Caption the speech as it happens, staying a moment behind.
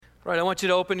Right, I want you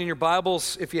to open in your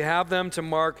Bibles, if you have them, to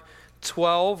Mark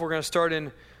 12. We're going to start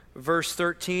in verse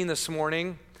 13 this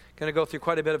morning. Going to go through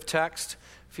quite a bit of text.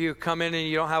 If you come in and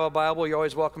you don't have a Bible, you're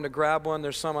always welcome to grab one.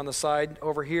 There's some on the side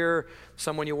over here,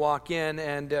 some when you walk in,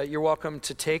 and you're welcome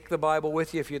to take the Bible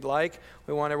with you if you'd like.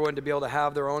 We want everyone to be able to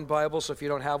have their own Bible, so if you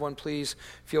don't have one, please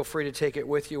feel free to take it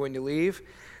with you when you leave.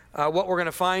 What we're going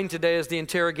to find today is the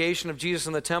interrogation of Jesus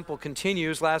in the temple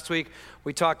continues. Last week,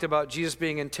 we talked about Jesus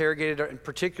being interrogated, in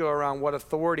particular around what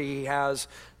authority he has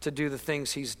to do the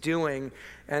things he's doing,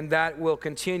 and that will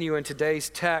continue in today's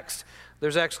text.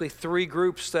 There's actually three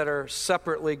groups that are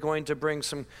separately going to bring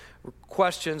some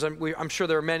questions. I'm sure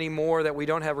there are many more that we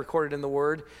don't have recorded in the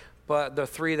Word, but the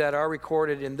three that are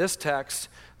recorded in this text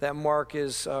that Mark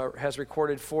has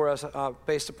recorded for us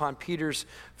based upon Peter's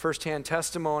firsthand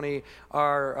testimony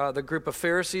are the group of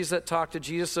Pharisees that talked to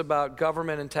Jesus about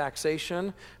government and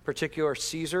taxation, particular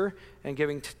Caesar, and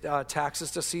giving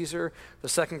taxes to Caesar. The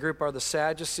second group are the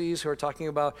Sadducees, who are talking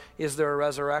about, is there a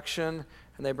resurrection?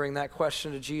 And they bring that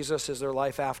question to Jesus, is there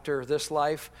life after this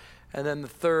life? And then the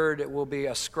third will be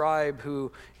a scribe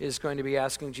who is going to be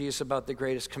asking Jesus about the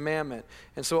greatest commandment.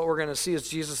 And so what we're going to see is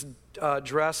Jesus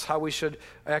address how we should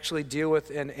actually deal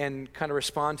with and kind of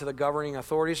respond to the governing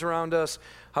authorities around us,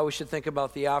 how we should think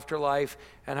about the afterlife,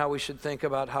 and how we should think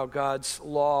about how God's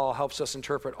law helps us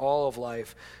interpret all of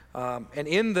life. And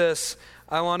in this,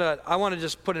 I want to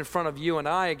just put in front of you and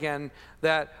I again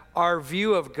that our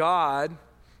view of God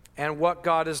and what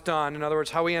God has done, in other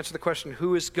words, how we answer the question,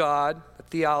 who is God,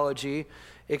 theology,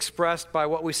 expressed by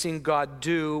what we've seen God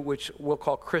do, which we'll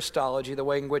call Christology, the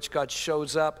way in which God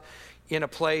shows up in a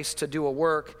place to do a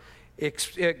work.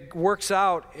 It works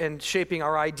out in shaping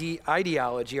our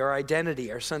ideology, our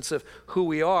identity, our sense of who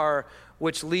we are,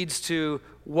 which leads to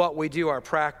what we do, our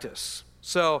practice.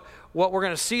 So what we're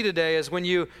going to see today is when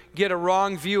you get a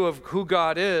wrong view of who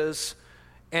God is,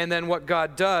 and then what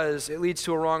God does, it leads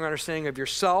to a wrong understanding of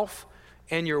yourself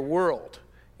and your world.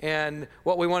 And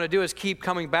what we want to do is keep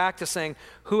coming back to saying,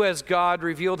 who has God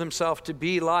revealed himself to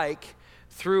be like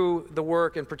through the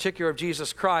work, in particular, of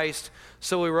Jesus Christ,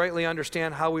 so we rightly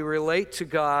understand how we relate to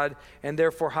God and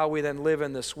therefore how we then live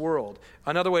in this world.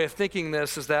 Another way of thinking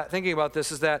about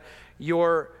this is that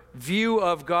your view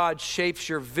of God shapes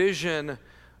your vision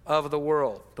of the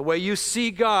world. The way you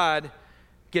see God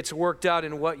gets worked out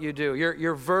in what you do.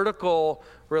 Your vertical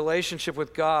relationship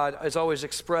with God is always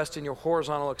expressed in your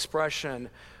horizontal expression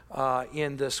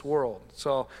in this world.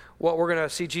 So what we're going to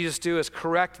see Jesus do is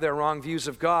correct their wrong views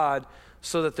of God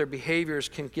so that their behaviors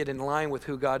can get in line with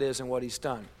who God is and what he's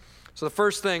done. So the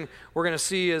first thing we're going to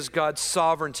see is God's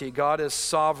sovereignty. God is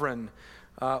sovereign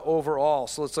over all.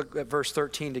 So let's look at verse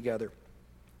 13 together.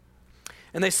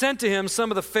 And they sent to him some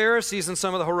of the Pharisees and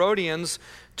some of the Herodians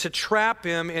to trap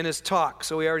him in his talk.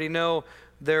 So we already know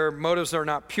their motives are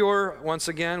not pure. Once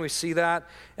again, we see that.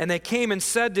 And they came and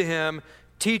said to him,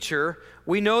 "Teacher,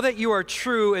 we know that you are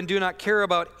true and do not care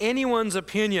about anyone's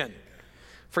opinion.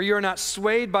 For you are not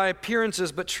swayed by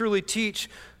appearances, but truly teach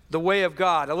the way of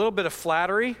God." A little bit of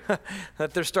flattery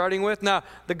that they're starting with. Now,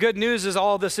 the good news is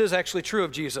all this is actually true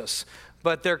of Jesus.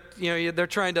 But they're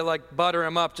trying to like butter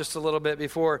him up just a little bit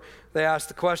before they ask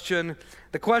the question.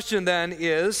 The question then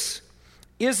is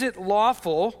it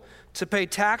lawful to pay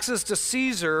taxes to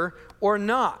Caesar or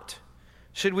not?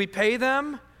 Should we pay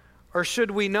them or should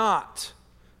we not?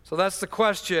 So that's the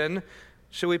question.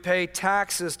 Should we pay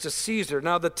taxes to Caesar?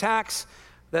 Now the tax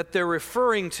that they're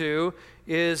referring to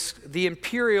is the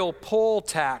imperial poll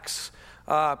tax.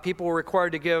 People were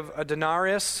required to give a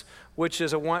denarius, which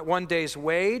is a one day's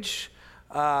wage.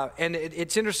 And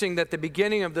it's interesting that the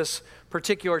beginning of this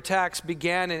particular tax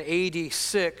began in AD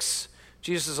 6.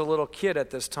 Jesus is a little kid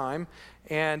at this time.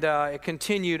 And it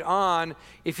continued on.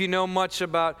 If you know much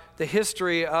about the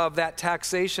history of that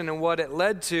taxation and what it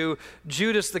led to,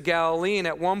 Judas the Galilean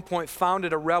at one point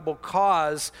founded a rebel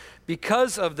cause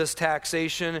because of this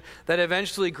taxation that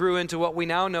eventually grew into what we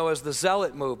now know as the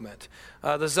Zealot movement.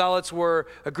 The Zealots were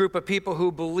a group of people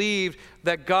who believed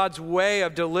that God's way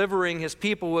of delivering his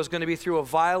people was going to be through a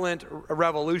violent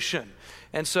revolution.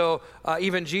 And so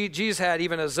even Jesus had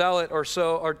even a zealot or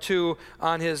so or two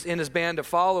in his band of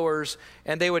followers,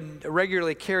 and they would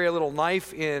regularly carry a little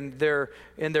knife in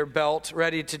their belt,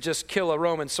 ready to just kill a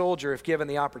Roman soldier if given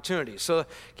the opportunity. So can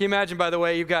you imagine, by the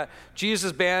way, you've got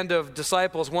Jesus' band of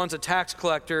disciples. One's a tax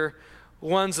collector,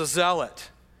 one's a zealot.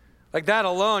 Like that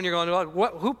alone, you're going,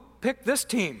 what? Who picked this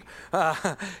team?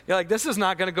 You're like, this is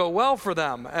not going to go well for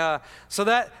them. So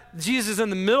that Jesus is in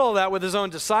the middle of that with his own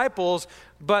disciples.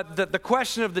 But the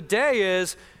question of the day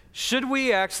is, should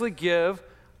we actually give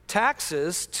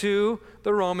taxes to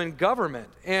the Roman government?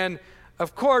 And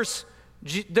of course,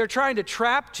 they're trying to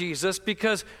trap Jesus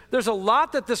because there's a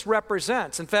lot that this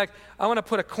represents. In fact, I want to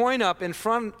put a coin up in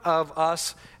front of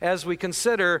us as we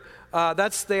consider.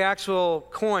 That's the actual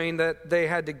coin that they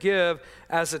had to give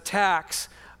as a tax.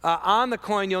 On the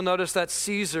coin, you'll notice that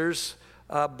Caesar's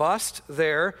bust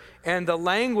there, and the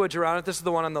language around it, this is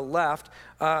the one on the left,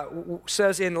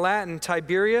 says in Latin,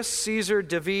 Tiberius Caesar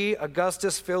Divi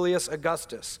Augustus Filius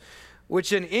Augustus,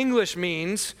 which in English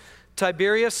means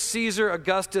Tiberius Caesar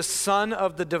Augustus, son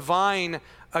of the divine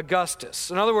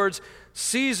Augustus. In other words,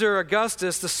 Caesar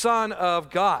Augustus, the son of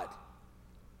God.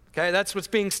 Okay, that's what's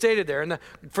being stated there. And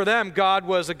for them, God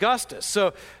was Augustus.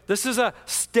 So this is a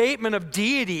statement of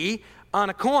deity on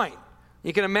a coin.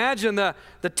 You can imagine the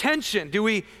tension. Do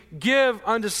we give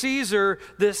unto Caesar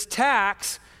this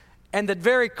tax, and the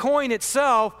very coin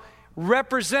itself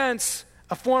represents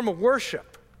a form of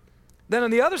worship? Then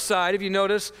on the other side, if you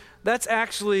notice, that's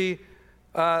actually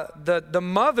the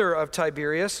mother of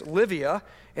Tiberius, Livia,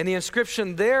 and the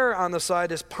inscription there on the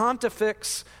side is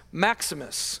Pontifex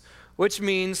Maximus, which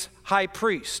means high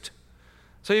priest.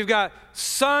 So you've got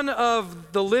son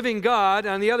of the living God,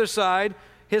 on the other side,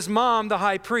 his mom, the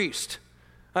high priest.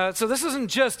 So this isn't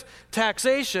just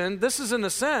taxation. This is, in a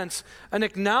sense, an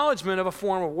acknowledgement of a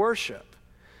form of worship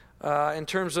in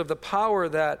terms of the power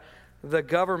that the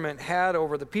government had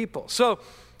over the people. So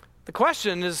the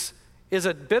question is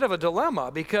a bit of a dilemma,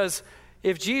 because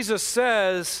if Jesus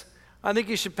says, I think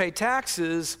you should pay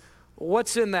taxes,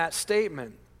 what's in that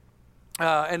statement?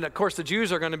 And of course, the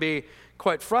Jews are going to be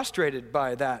quite frustrated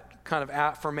by that kind of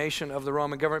affirmation of the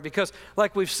Roman government, because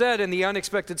like we've said in the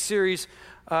Unexpected series,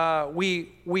 we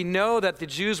know that the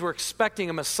Jews were expecting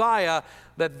a Messiah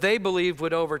that they believed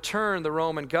would overturn the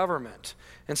Roman government.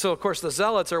 And so, of course, the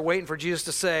Zealots are waiting for Jesus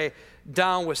to say,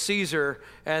 down with Caesar,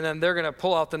 and then they're going to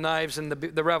pull out the knives and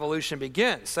the revolution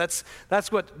begins. That's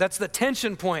the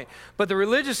tension point. But the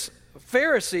religious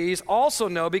Pharisees also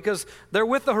know, because they're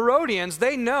with the Herodians,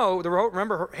 they know,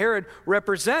 remember Herod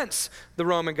represents the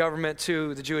Roman government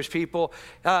to the Jewish people.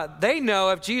 They know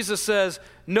if Jesus says,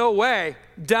 no way,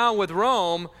 down with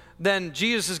Rome, then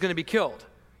Jesus is going to be killed,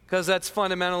 because that's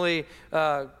fundamentally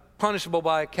punishable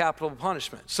by capital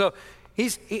punishment. So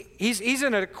he's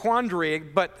in a quandary,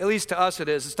 but at least to us it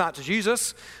is. It's not to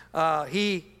Jesus.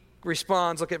 He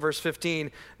responds, look at verse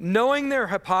 15, knowing their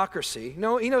hypocrisy.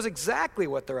 No, he knows exactly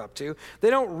what they're up to.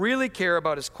 They don't really care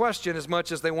about his question as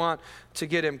much as they want to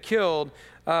get him killed.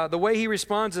 The way he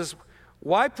responds is,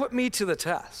 why put me to the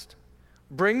test?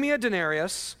 Bring me a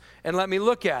denarius and let me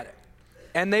look at it.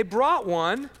 And they brought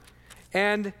one,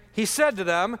 and he said to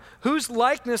them, whose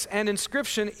likeness and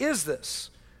inscription is this?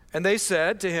 And they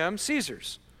said to him,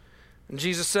 Caesar's. And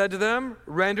Jesus said to them,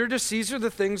 render to Caesar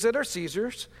the things that are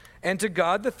Caesar's, and to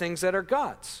God the things that are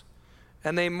God's.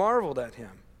 And they marveled at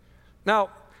him. Now,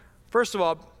 first of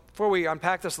all, before we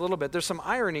unpack this a little bit, there's some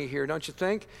irony here, don't you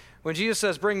think? When Jesus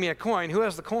says, bring me a coin, who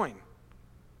has the coin?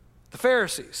 The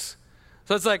Pharisees.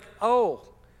 So it's like, oh,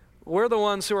 we're the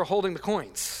ones who are holding the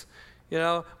coins. You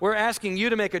know, we're asking you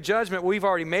to make a judgment. We've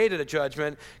already made it a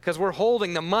judgment because we're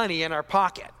holding the money in our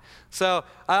pocket. So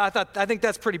I think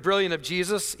that's pretty brilliant of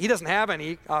Jesus. He doesn't have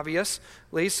any,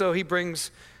 obviously, so he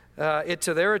brings it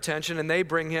to their attention, and they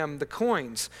bring him the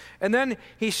coins. And then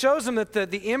he shows them that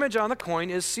the image on the coin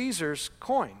is Caesar's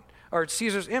coin, or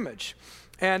Caesar's image.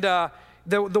 And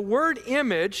the word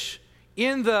image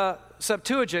in the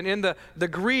Septuagint, in the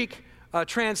Greek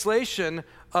translation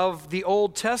of the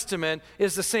Old Testament,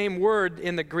 is the same word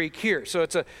in the Greek here. So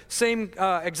it's a same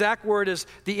exact word as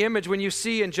the image when you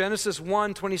see in Genesis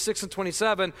 1, 26 and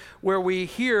 27, where we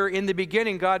hear in the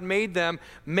beginning God made them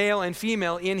male and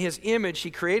female in his image. He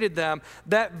created them.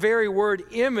 That very word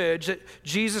image that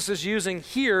Jesus is using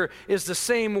here is the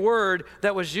same word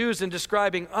that was used in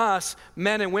describing us,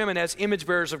 men and women, as image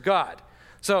bearers of God.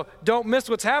 So don't miss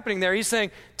what's happening there. He's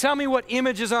saying, tell me what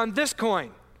image is on this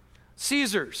coin.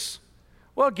 Caesar's.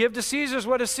 Well, give to Caesar's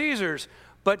what is Caesar's,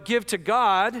 but give to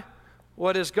God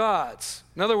what is God's.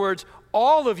 In other words,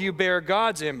 all of you bear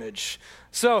God's image.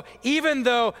 So even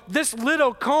though this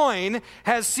little coin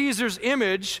has Caesar's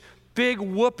image, big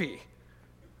whoopee,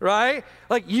 right?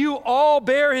 Like you all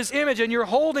bear his image, and you're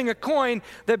holding a coin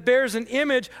that bears an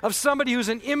image of somebody who's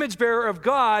an image bearer of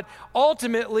God.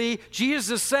 Ultimately, Jesus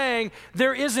is saying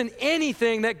there isn't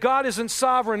anything that God isn't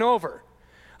sovereign over.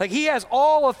 Like he has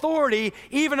all authority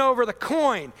even over the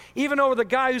coin, even over the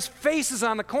guy whose face is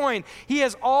on the coin. He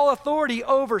has all authority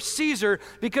over Caesar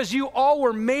because you all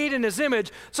were made in his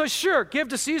image. So sure, give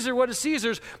to Caesar what is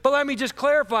Caesar's, but let me just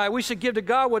clarify, we should give to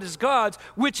God what is God's,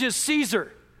 which is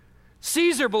Caesar.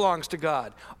 Caesar belongs to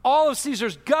God. All of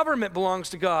Caesar's government belongs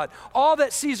to God. All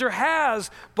that Caesar has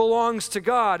belongs to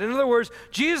God. In other words,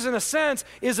 Jesus, in a sense,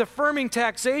 is affirming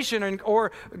taxation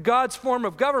or God's form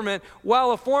of government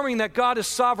while affirming that God is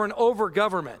sovereign over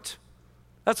government.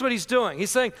 That's what he's doing.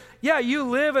 He's saying, yeah, you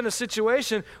live in a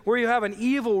situation where you have an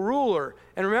evil ruler.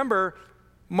 And remember,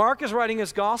 Mark is writing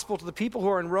his gospel to the people who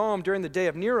are in Rome during the day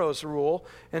of Nero's rule,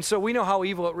 and so we know how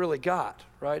evil it really got,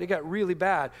 right? It got really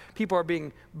bad. People are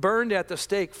being burned at the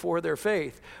stake for their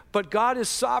faith. But God is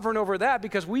sovereign over that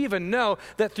because we even know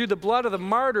that through the blood of the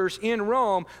martyrs in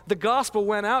Rome, the gospel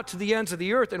went out to the ends of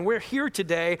the earth, and we're here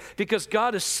today because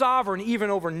God is sovereign even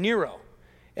over Nero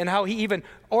and how he even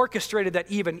orchestrated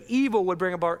that even evil would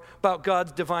bring about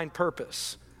God's divine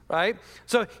purpose, right?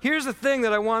 So here's the thing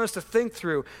that I want us to think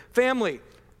through. Family,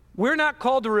 we're not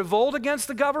called to revolt against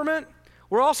the government.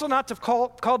 We're also not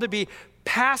called to be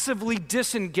passively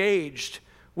disengaged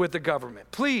with the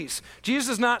government. Please,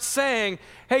 Jesus is not saying,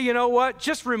 hey, you know what,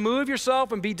 just remove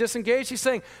yourself and be disengaged. He's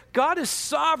saying God is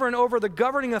sovereign over the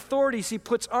governing authorities he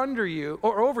puts under you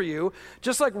or over you,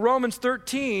 just like Romans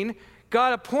 13,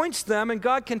 God appoints them and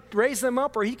God can raise them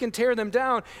up or he can tear them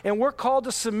down. And we're called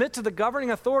to submit to the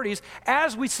governing authorities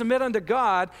as we submit unto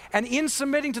God. And in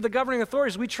submitting to the governing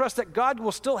authorities, we trust that God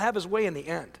will still have his way in the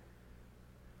end.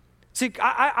 See,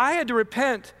 I had to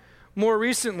repent more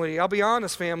recently. I'll be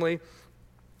honest, family.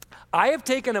 I have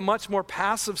taken a much more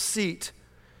passive seat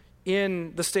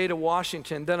in the state of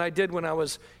Washington than I did when I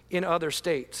was in other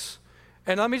states.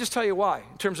 And let me just tell you why,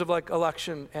 in terms of like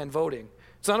election and voting.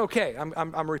 It's not okay.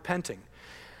 I'm repenting.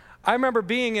 I remember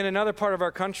being in another part of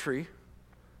our country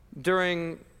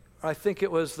during, I think it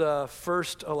was the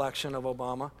first election of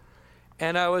Obama.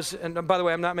 And by the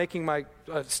way, I'm not making my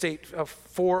state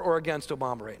for or against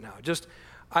Obama right now.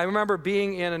 I remember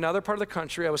being in another part of the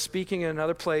country. I was speaking in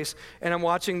another place, and I'm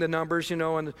watching the numbers, and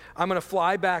I'm going to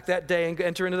fly back that day and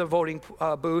enter into the voting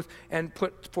booth and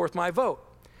put forth my vote.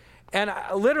 And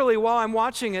literally, while I'm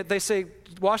watching it, they say,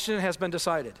 Washington has been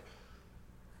decided.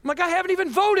 I'm like, I haven't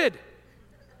even voted.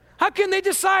 How can they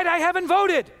decide I haven't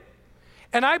voted?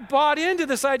 And I bought into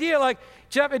this idea like,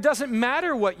 Jeff, it doesn't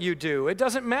matter what you do. It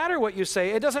doesn't matter what you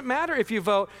say. It doesn't matter if you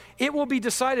vote. It will be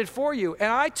decided for you.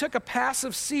 And I took a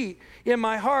passive seat in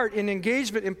my heart in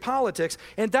engagement in politics,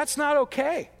 and that's not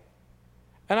okay.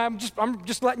 And I'm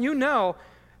just letting you know,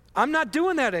 I'm not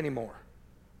doing that anymore.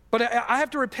 But I have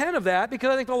to repent of that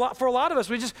because I think for a lot of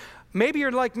us, maybe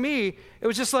you're like me, it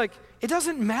was just like, it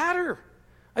doesn't matter.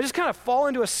 I just kind of fall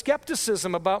into a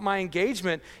skepticism about my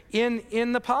engagement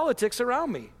in the politics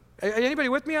around me. Anybody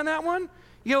with me on that one?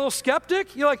 You get a little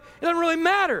skeptic? You're like, it doesn't really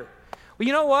matter. Well,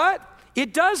 you know what?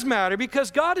 It does matter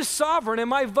because God is sovereign and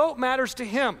my vote matters to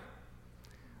him,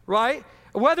 right?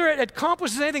 Whether it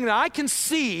accomplishes anything that I can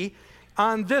see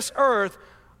on this earth,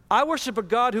 I worship a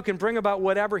God who can bring about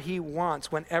whatever he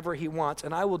wants, whenever he wants,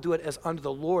 and I will do it as unto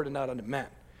the Lord and not unto men.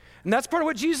 And that's part of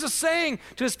what Jesus is saying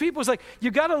to his people. Is like, you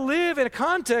got to live in a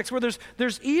context where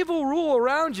there's evil rule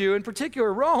around you, in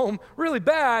particular Rome, really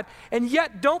bad, and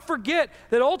yet don't forget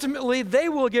that ultimately they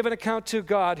will give an account to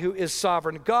God who is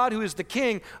sovereign, God who is the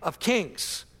King of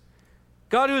kings,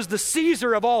 God who is the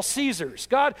Caesar of all Caesars,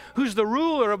 God who's the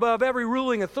ruler above every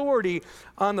ruling authority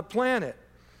on the planet.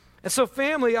 And so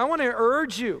family, I want to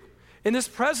urge you in this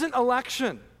present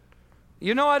election.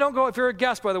 I don't go, if you're a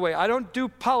guest, by the way, I don't do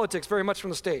politics very much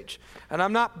from the stage. And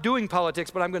I'm not doing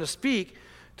politics, but I'm going to speak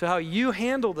to how you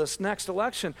handle this next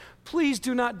election. Please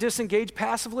do not disengage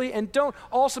passively, and don't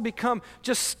also become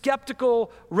just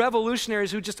skeptical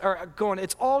revolutionaries who just are going,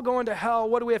 it's all going to hell.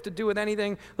 What do we have to do with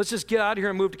anything? Let's just get out of here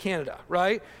and move to Canada,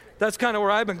 right? That's kind of where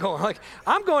I've been going. Like,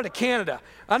 I'm going to Canada.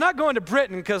 I'm not going to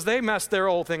Britain because they messed their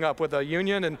whole thing up with a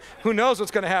union, and who knows what's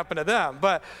going to happen to them.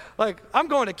 But, I'm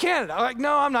going to Canada.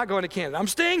 No, I'm not going to Canada. I'm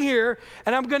staying here,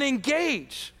 and I'm going to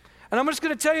engage. And I'm just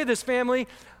going to tell you this, family.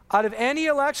 Out of any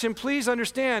election, please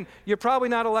understand, you're probably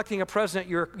not electing a president.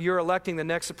 You're electing the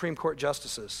next Supreme Court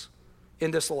justices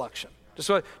in this election.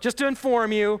 Just to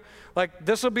inform you,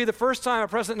 this will be the first time a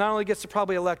president not only gets to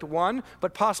probably elect one,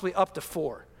 but possibly up to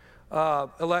four.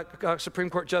 Supreme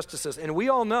Court justices. And we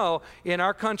all know in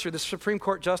our country, the Supreme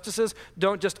Court justices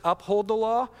don't just uphold the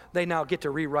law, they now get to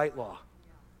rewrite law.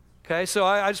 Okay, so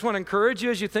I just want to encourage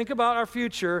you as you think about our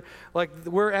future,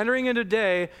 we're entering into a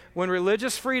day when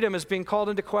religious freedom is being called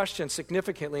into question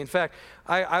significantly. In fact,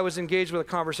 I was engaged with a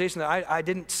conversation that I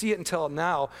didn't see it until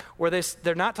now, where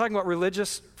they're not talking about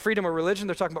religious freedom of religion,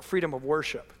 they're talking about freedom of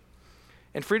worship.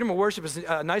 And freedom of worship is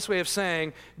a nice way of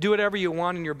saying, do whatever you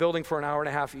want in your building for an hour and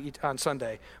a half on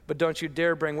Sunday, but don't you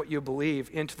dare bring what you believe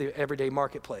into the everyday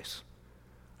marketplace.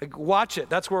 Watch it.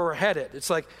 That's where we're headed. It's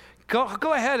like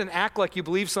Go ahead and act like you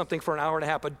believe something for an hour and a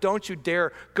half, but don't you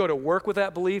dare go to work with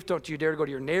that belief. Don't you dare go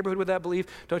to your neighborhood with that belief.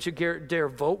 Don't you dare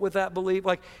vote with that belief.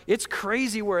 Like, it's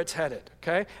crazy where it's headed,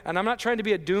 okay? And I'm not trying to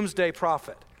be a doomsday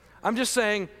prophet. I'm just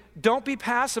saying, don't be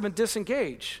passive and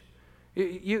disengage.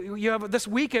 You have this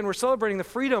weekend, we're celebrating the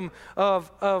freedom of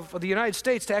the United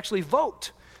States to actually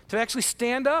vote, to actually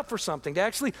stand up for something, to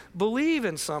actually believe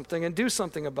in something and do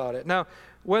something about it. Now,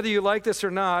 whether you like this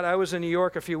or not, I was in New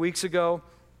York a few weeks ago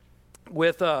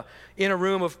in a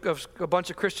room of a bunch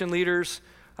of Christian leaders.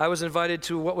 I was invited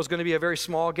to what was going to be a very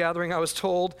small gathering, I was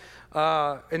told,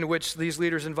 in which these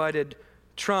leaders invited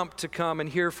Trump to come and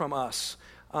hear from us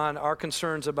on our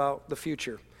concerns about the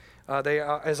future.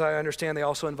 As I understand, they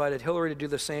also invited Hillary to do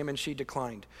the same, and she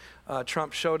declined.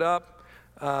 Trump showed up.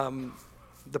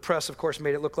 The press, of course,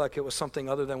 made it look like it was something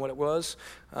other than what it was.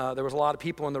 There was a lot of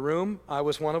people in the room. I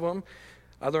was one of them.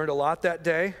 I learned a lot that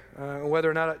day.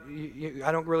 Whether or not,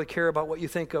 I don't really care about what you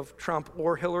think of Trump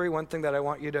or Hillary. One thing that I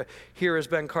want you to hear is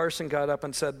Ben Carson got up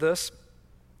and said this.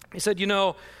 He said,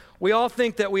 we all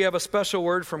think that we have a special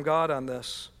word from God on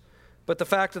this. But the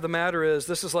fact of the matter is,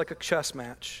 this is like a chess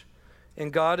match.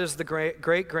 And God is the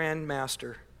great grand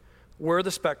master. We're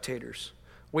the spectators.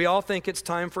 We all think it's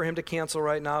time for him to cancel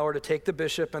right now, or to take the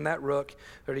bishop and that rook,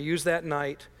 or to use that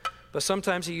knight. But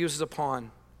sometimes he uses a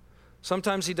pawn.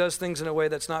 Sometimes he does things in a way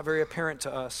that's not very apparent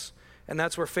to us. And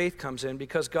that's where faith comes in,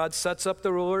 because God sets up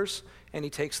the rulers and he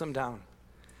takes them down.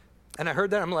 And I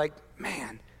heard that, I'm like,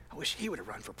 man, I wish he would have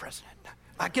run for president.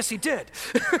 I guess he did.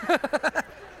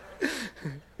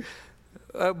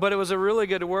 But it was a really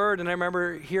good word, and I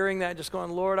remember hearing that and just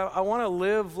going, Lord, I want to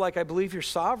live like I believe you're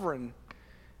sovereign,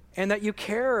 and that you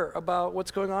care about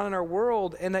what's going on in our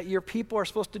world, and that your people are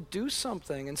supposed to do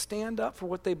something and stand up for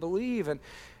what they believe.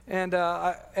 And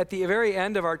at the very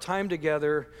end of our time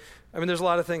together, I mean, there's a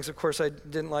lot of things, of course, I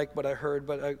didn't like what I heard,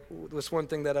 but there was one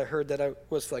thing that I heard that I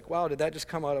was like, wow, did that just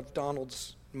come out of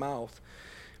Donald's mouth?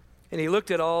 And he looked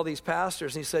at all these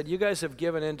pastors, and he said, you guys have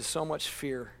given in to so much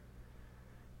fear.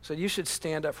 So you should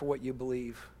stand up for what you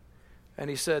believe.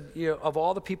 And he said, of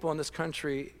all the people in this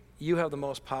country, you have the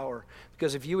most power.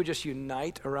 Because if you would just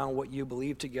unite around what you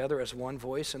believe together as one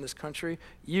voice in this country,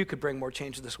 you could bring more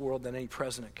change to this world than any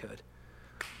president could.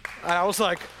 And I was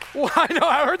like, well, I know,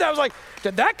 I heard that. I was like,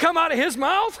 did that come out of his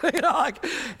mouth?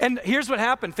 And here's what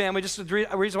happened, family. Just the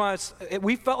reason why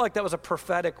we felt like that was a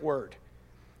prophetic word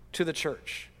to the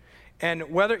church.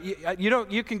 And whether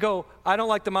you can go, I don't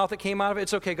like the mouth that came out of it.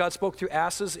 It's okay. God spoke through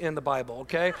asses in the Bible,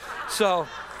 okay? So,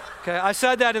 okay, I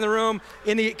said that in the room.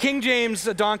 In the King James,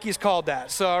 the donkey's called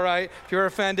that. So, all right, if you're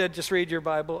offended, just read your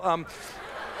Bible. I'm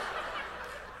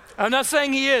not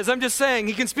saying he is. I'm just saying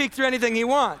he can speak through anything he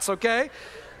wants, okay?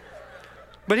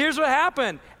 But here's what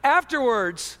happened.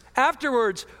 Afterwards,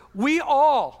 we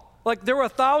all, like there were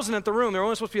 1,000 at the room. There were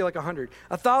only supposed to be like 100.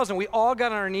 1,000, we all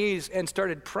got on our knees and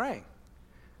started praying.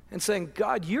 And saying,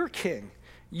 God, you're king,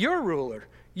 you're ruler,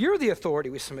 you're the authority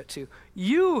we submit to.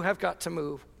 You have got to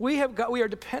move. We are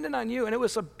dependent on you. And it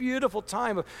was a beautiful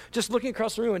time of just looking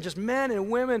across the room and just men and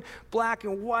women, black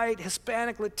and white,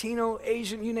 Hispanic, Latino,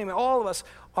 Asian, you name it. All of us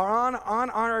are on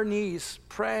our knees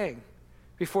praying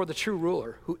before the true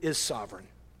ruler who is sovereign.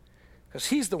 Because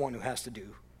he's the one who has to do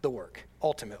the work,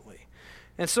 ultimately.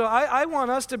 And so I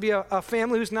want us to be a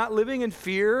family who's not living in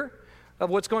fear of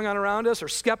what's going on around us, or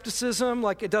skepticism,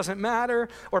 like it doesn't matter,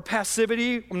 or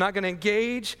passivity, I'm not going to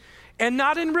engage, and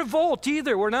not in revolt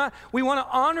either. We want to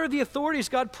honor the authorities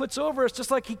God puts over us, just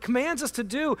like he commands us to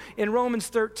do in Romans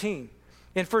 13,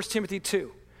 in 1 Timothy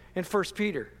 2, in 1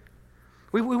 Peter.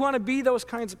 We want to be those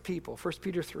kinds of people, 1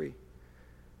 Peter 3.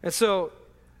 And so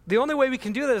the only way we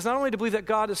can do that is not only to believe that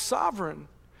God is sovereign,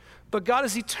 but God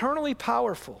is eternally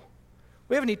powerful.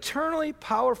 We have an eternally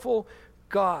powerful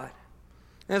God.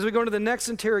 As we go into the next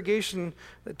interrogation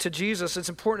to Jesus, it's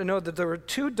important to note that there were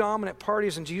two dominant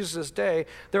parties in Jesus' day.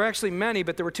 There were actually many,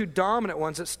 but there were two dominant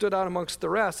ones that stood out amongst the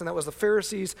rest, and that was the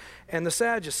Pharisees and the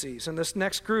Sadducees. And this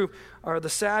next group are the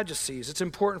Sadducees. It's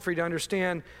important for you to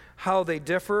understand how they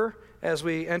differ as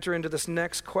we enter into this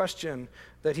next question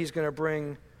that he's going to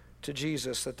bring to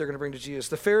Jesus, that they're going to bring to Jesus.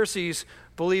 The Pharisees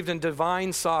believed in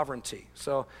divine sovereignty.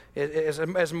 So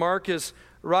as Mark is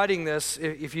writing this,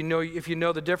 if you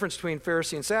know the difference between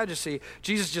Pharisee and Sadducee,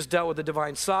 Jesus just dealt with the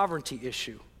divine sovereignty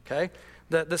issue, okay?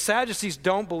 The Sadducees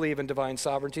don't believe in divine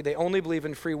sovereignty. They only believe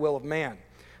in free will of man.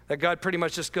 That God pretty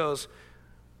much just goes,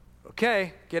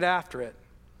 okay, get after it.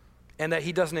 And that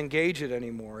he doesn't engage it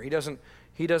anymore. He doesn't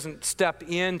step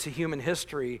into human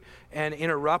history and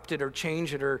interrupt it or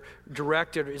change it or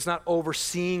direct it. He's not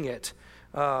overseeing it,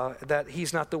 that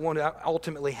he's not the one who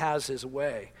ultimately has his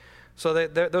way. So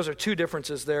those are two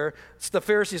differences there. The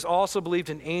Pharisees also believed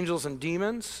in angels and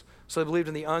demons, so they believed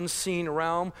in the unseen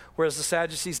realm, whereas the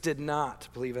Sadducees did not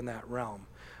believe in that realm.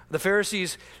 The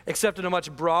Pharisees accepted a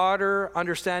much broader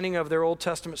understanding of their Old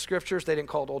Testament scriptures. They didn't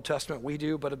call it Old Testament, we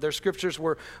do, but their scriptures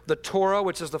were the Torah,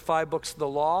 which is the 5 books of the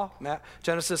law,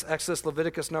 Genesis, Exodus,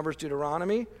 Leviticus, Numbers,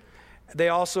 Deuteronomy. They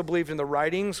also believed in the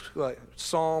writings, like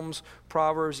Psalms,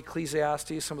 Proverbs,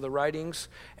 Ecclesiastes, some of the writings,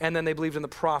 and then they believed in the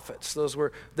prophets. Those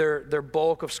were their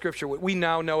bulk of scripture, what we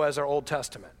now know as our Old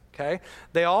Testament. Okay?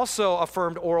 They also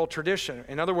affirmed oral tradition.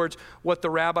 In other words, what the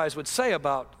rabbis would say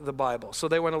about the Bible. So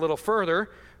they went a little further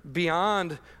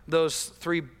beyond those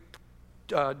 3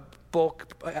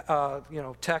 bulk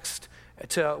text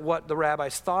to what the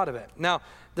rabbis thought of it. Now,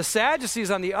 the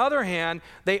Sadducees, on the other hand,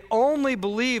 they only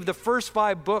believed the first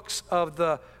 5 books of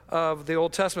the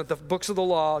Old Testament, the books of the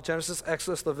law, Genesis,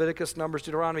 Exodus, Leviticus, Numbers,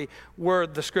 Deuteronomy, were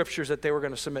the scriptures that they were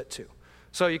going to submit to.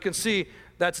 So you can see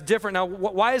that's different. Now,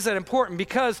 why is that important?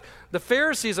 Because the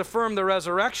Pharisees affirmed the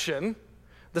resurrection,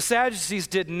 the Sadducees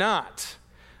did not.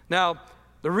 Now,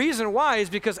 the reason why is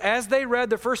because as they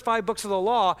read the first 5 books of the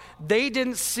law, they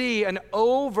didn't see an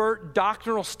overt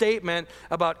doctrinal statement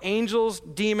about angels,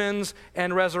 demons,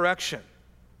 and resurrection,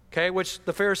 okay, which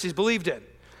the Pharisees believed in.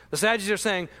 The Sadducees are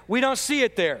saying, we don't see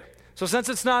it there. So since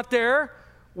it's not there,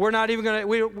 we're not even going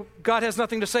to, God has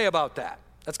nothing to say about that.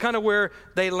 That's kind of where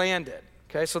they landed,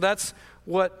 okay? So that's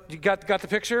what, you got the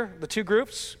picture, the 2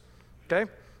 groups, okay?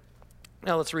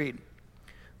 Now let's read.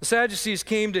 The Sadducees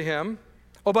came to him.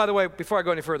 Oh, by the way, before I go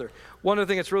any further, one other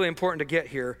thing that's really important to get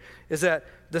here is that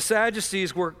the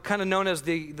Sadducees were kind of known as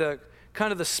the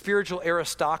kind of the spiritual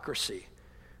aristocracy.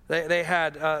 They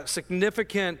had a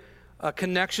significant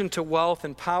connection to wealth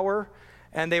and power,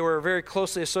 and they were very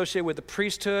closely associated with the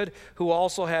priesthood, who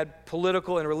also had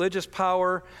political and religious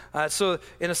power. So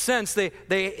in a sense, they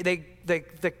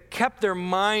kept their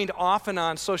mind often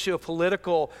on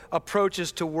socio-political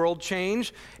approaches to world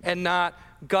change and not,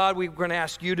 God, we're going to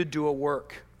ask you to do a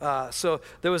work. So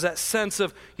there was that sense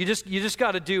of you just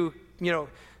got to do,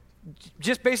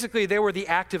 just basically they were the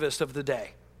activists of the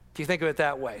day, if you think of it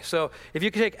that way. So if you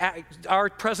could take our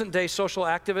present day social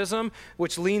activism,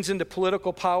 which leans into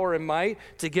political power and might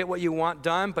to get what you want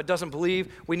done, but doesn't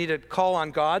believe we need to call on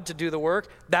God to do the work,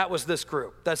 that was this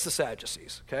group. That's the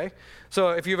Sadducees, okay? So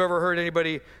if you've ever heard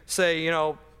anybody say,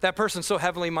 that person's so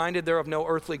heavenly minded, they're of no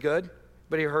earthly good.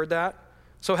 Anybody heard that?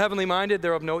 So heavenly minded,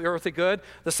 they're of no earthly good.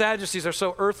 The Sadducees are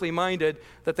so earthly minded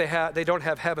that they don't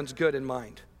have heaven's good in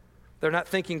mind. They're not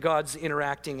thinking God's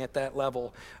interacting at that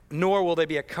level, nor will they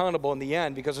be accountable in the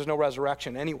end because there's no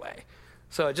resurrection anyway.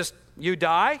 So you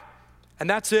die, and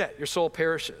that's it. Your soul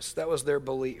perishes. That was their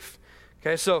belief.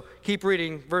 Okay, so keep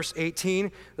reading verse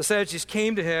 18. The Sadducees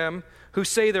came to him who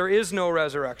say there is no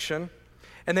resurrection,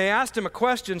 and they asked him a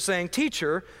question saying,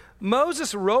 Teacher,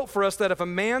 Moses wrote for us that if a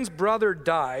man's brother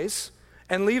dies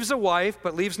and leaves a wife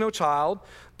but leaves no child,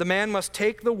 the man must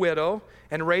take the widow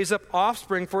and raise up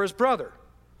offspring for his brother.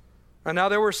 And now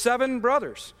there were 7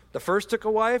 brothers. The first took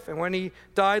a wife, and when he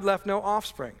died, left no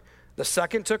offspring. The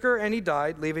second took her, and he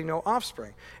died, leaving no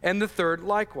offspring. And the third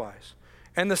likewise.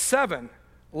 And the 7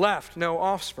 left no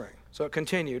offspring. So it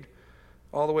continued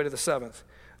all the way to the 7th.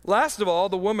 Last of all,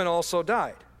 the woman also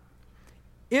died.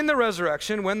 In the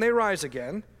resurrection, when they rise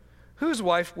again, whose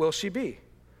wife will she be?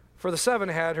 For the 7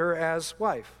 had her as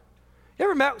wife. You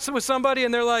ever met with somebody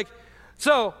and they're like,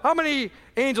 so how many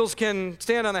angels can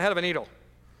stand on the head of a needle?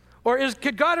 Or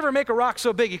could God ever make a rock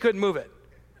so big he couldn't move it?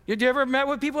 You ever met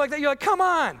with people like that? You're like, come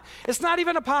on, it's not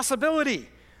even a possibility.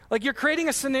 Like you're creating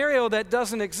a scenario that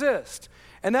doesn't exist.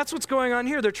 And that's what's going on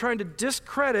here. They're trying to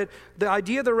discredit the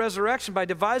idea of the resurrection by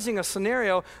devising a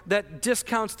scenario that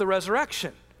discounts the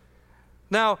resurrection.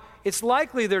 Now, it's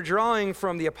likely they're drawing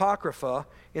from the Apocrypha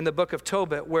in the book of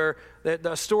Tobit, where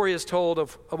the story is told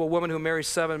of a woman who marries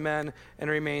 7 men and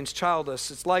remains childless.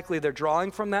 It's likely they're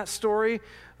drawing from that story,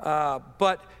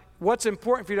 but what's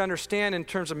important for you to understand in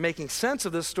terms of making sense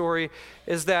of this story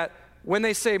is that when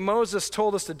they say Moses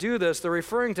told us to do this, they're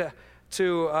referring to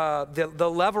the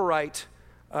Levirate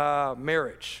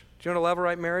marriage. Do you know what a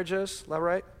Levirate marriage is?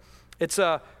 Levirate?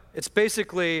 It's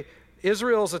basically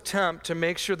Israel's attempt to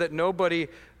make sure that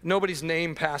nobody's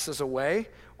name passes away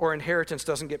or inheritance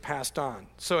doesn't get passed on.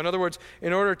 So in other words,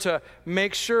 in order to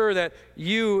make sure that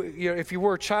if you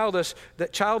were childless,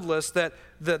 that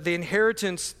the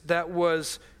inheritance that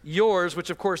was yours,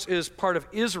 which of course is part of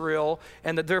Israel,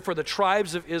 and that therefore the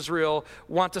tribes of Israel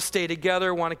want to stay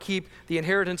together, want to keep the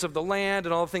inheritance of the land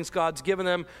and all the things God's given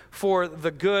them for the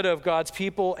good of God's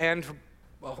people and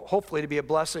hopefully to be a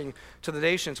blessing to the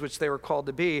nations, which they were called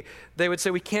to be. They would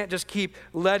say we can't just keep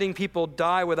letting people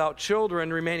die without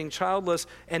children, remaining childless,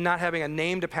 and not having a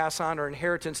name to pass on or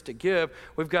inheritance to give.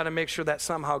 We've got to make sure that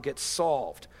somehow gets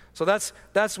solved. So that's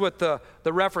what the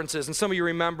reference is. And some of you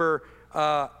remember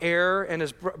Er and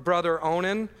his brother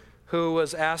Onan, who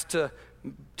was asked to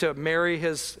marry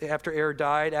after Er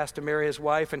died, asked to marry his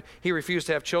wife, and he refused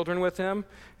to have children with him,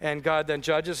 and God then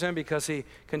judges him because he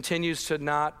continues to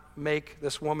not make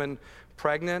this woman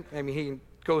pregnant. I mean, he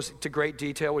goes to great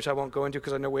detail, which I won't go into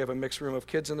because I know we have a mixed room of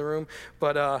kids in the room,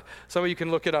 but some of you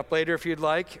can look it up later if you'd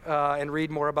like and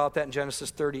read more about that in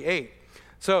Genesis 38.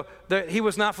 So he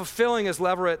was not fulfilling his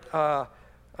levirate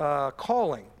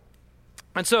calling.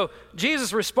 And so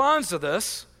Jesus responds to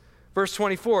this. Verse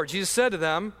 24, Jesus said to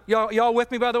them, y'all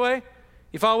with me, by the way?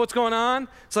 You follow what's going on?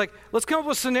 It's like, let's come up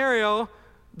with a scenario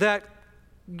that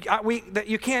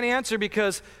you can't answer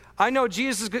because I know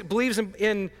Jesus believes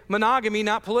in monogamy,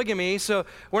 not polygamy, so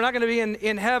we're not going to be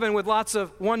in heaven with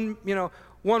one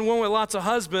woman with lots of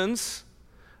husbands.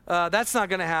 That's not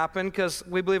going to happen because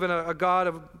we believe in a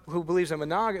God who believes in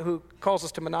who calls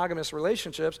us to monogamous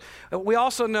relationships. We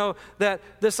also know that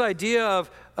this idea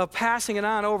of passing it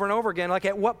on over and over again, like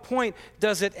at what point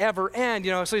does it ever end?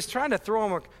 So he's trying to throw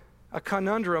him a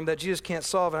conundrum that Jesus can't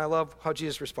solve, and I love how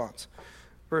Jesus responds.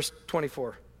 Verse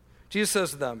 24, Jesus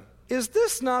says to them, "Is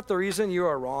this not the reason you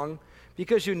are wrong?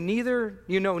 Because you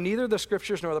know neither the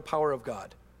Scriptures nor the power of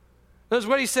God." Notice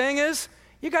what he's saying is,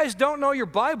 you guys don't know your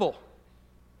Bible.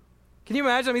 Can you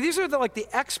imagine? I mean, these are the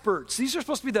experts. These are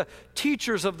supposed to be the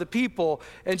teachers of the people.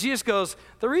 And Jesus goes,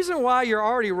 the reason why you're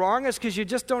already wrong is because you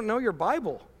just don't know your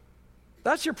Bible.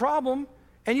 That's your problem.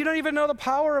 And you don't even know the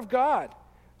power of God.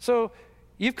 So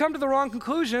you've come to the wrong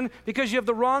conclusion because you have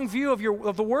the wrong view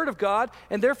of the Word of God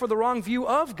and therefore the wrong view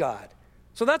of God.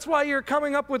 So that's why you're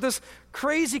coming up with this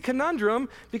crazy conundrum,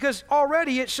 because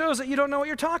already it shows that you don't know what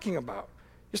you're talking about.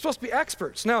 You're supposed to be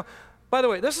experts. Now, by the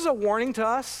way, this is a warning to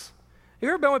us. Have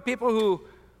you ever been with people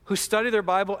who study their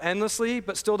Bible endlessly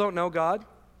but still don't know God?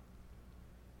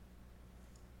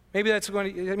 Maybe that's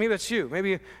you.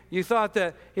 Maybe you thought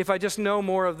that if I just know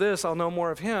more of this, I'll know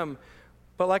more of Him.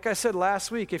 But like I said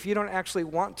last week, if you don't actually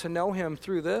want to know Him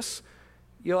through this,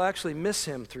 you'll actually miss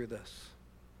Him through this.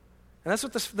 And that's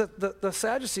what the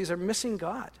Sadducees are missing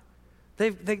God. They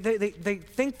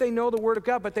think they know the Word of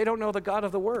God, but they don't know the God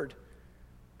of the Word.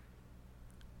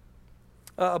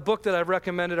 A book that I've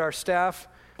recommended our staff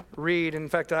read, in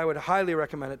fact, I would highly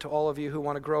recommend it to all of you who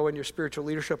want to grow in your spiritual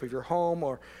leadership of your home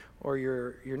or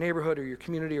your neighborhood or your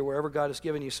community or wherever God has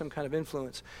given you some kind of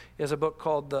influence, is a book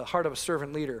called The Heart of a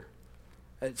Servant Leader.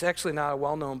 It's actually not a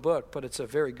well-known book, but it's a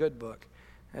very good book.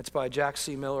 It's by Jack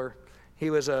C. Miller. He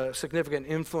was a significant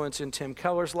influence in Tim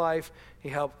Keller's life. He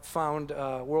helped found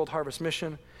World Harvest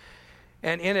Mission.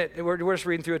 And in it, we're just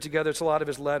reading through it together. It's a lot of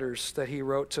his letters that he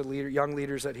wrote to young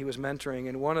leaders that he was mentoring.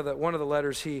 And one of the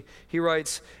letters he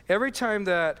writes, every time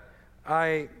that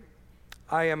I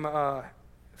am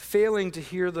failing to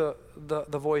hear the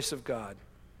voice of God,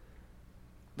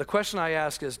 the question I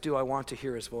ask is, do I want to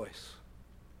hear His voice?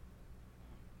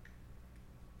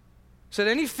 So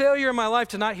any failure in my life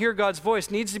to not hear God's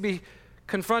voice needs to be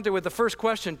confronted with the first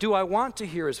question, do I want to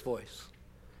hear His voice?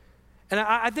 And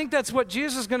I think that's what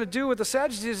Jesus is going to do with the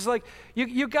Sadducees. It's like,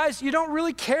 you guys, you don't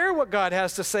really care what God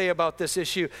has to say about this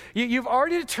issue. You've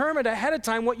already determined ahead of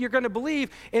time what you're going to believe,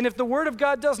 and if the Word of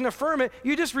God doesn't affirm it,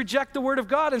 you just reject the Word of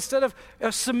God instead of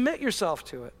submit yourself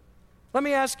to it. Let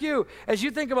me ask you, as you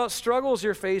think about struggles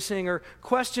you're facing or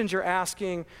questions you're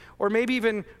asking, or maybe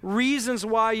even reasons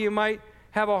why you might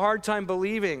have a hard time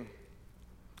believing,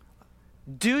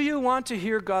 do you want to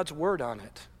hear God's Word on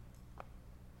it?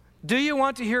 Do you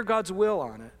want to hear God's will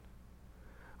on it?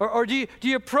 Or do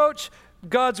you approach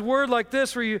God's Word like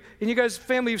this, where and you guys,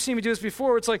 family, you've seen me do this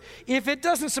before, it's like, if it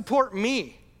doesn't support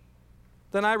me,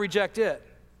 then I reject it.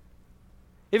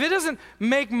 If it doesn't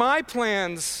make my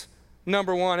plans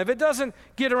number one, if it doesn't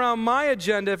get around my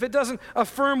agenda, if it doesn't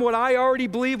affirm what I already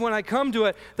believe when I come to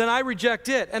it, then I reject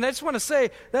it. And I just want to say,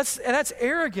 that's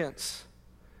arrogance.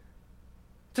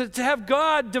 To have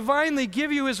God divinely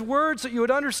give you His Word so you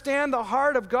would understand the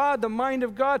heart of God, the mind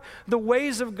of God, the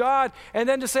ways of God, and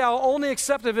then to say, I'll only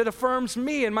accept if it affirms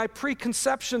me and my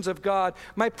preconceptions of God,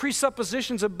 my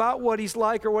presuppositions about what He's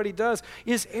like or what He does,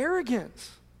 is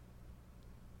arrogance.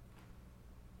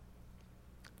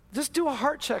 Just do a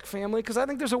heart check, family, because I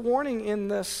think there's a warning in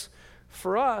this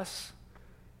for us.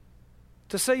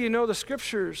 To say you know the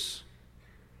Scriptures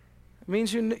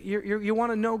means you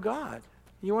want to know God.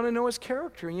 You want to know His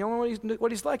character, and you want to know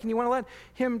what He's like, and you want to let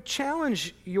Him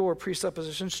challenge your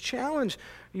presuppositions, challenge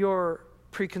your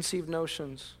preconceived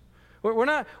notions. We're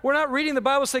not reading the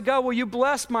Bible saying, God, will you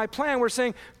bless my plan? We're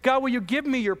saying, God, will you give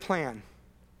me your plan?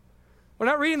 We're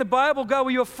not reading the Bible, God,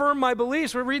 will you affirm my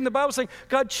beliefs? We're reading the Bible saying,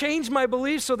 God, change my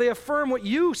beliefs so they affirm what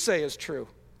you say is true.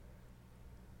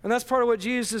 And that's part of what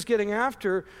Jesus is getting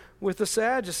after with the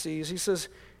Sadducees. He says,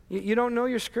 you don't know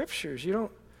your scriptures.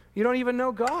 You don't even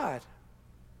know God.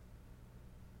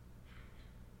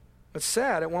 It's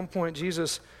sad. At one point,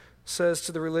 Jesus says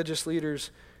to the religious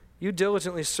leaders, you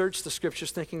diligently search the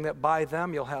scriptures thinking that by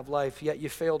them you'll have life, yet you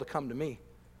fail to come to me.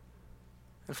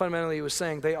 And fundamentally, he was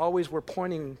saying, they always were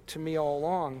pointing to me all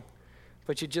along,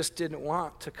 but you just didn't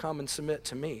want to come and submit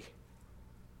to me.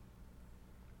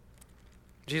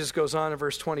 Jesus goes on in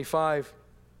verse 25.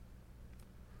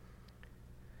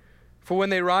 For when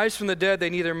they rise from the dead, they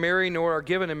neither marry nor are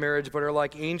given in marriage, but are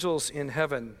like angels in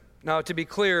heaven. Now, to be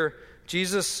clear,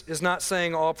 Jesus is not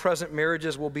saying all present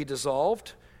marriages will be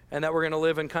dissolved and that we're going to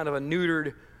live in kind of a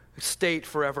neutered state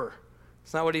forever.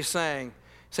 It's not what he's saying.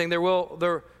 He's saying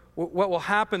what will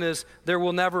happen is there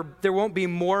won't be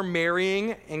more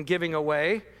marrying and giving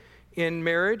away in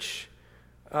marriage.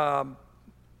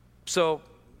 So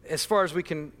as far as we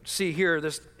can see here,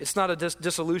 it's not a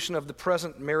dissolution of the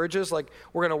present marriages. Like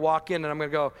we're going to walk in and I'm going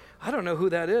to go, I don't know who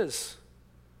that is.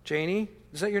 Janie,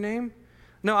 is that your name?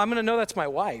 No, I'm going to know that's my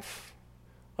wife.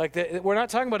 Like we're not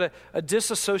talking about a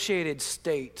disassociated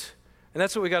state. And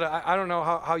that's what we got to, I don't know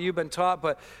how you've been taught,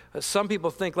 but some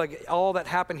people think like all that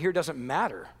happened here doesn't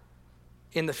matter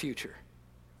in the future.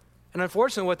 And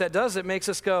unfortunately what that does, it makes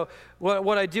us go,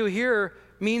 what I do here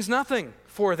means nothing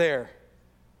for there.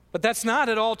 But that's not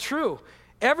at all true.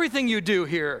 Everything you do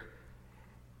here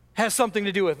has something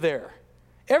to do with there.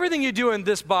 Everything you do in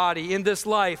this body, in this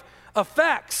life,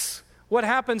 affects what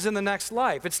happens in the next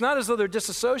life. It's not as though they're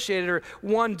disassociated or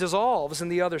one dissolves and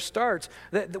the other starts.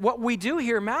 What we do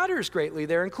here matters greatly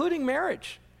there, including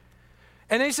marriage.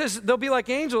 And he says they'll be like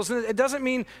angels, and it doesn't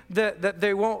mean that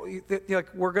they won't,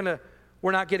 like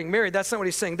we're not getting married. That's not what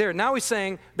he's saying there. Now he's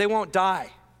saying they won't die.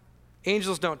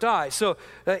 Angels don't die. So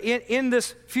in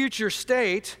this future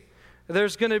state,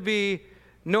 there's going to be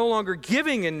no longer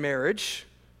giving in marriage,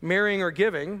 marrying or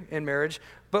giving in marriage,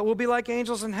 but we'll be like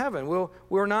angels in heaven.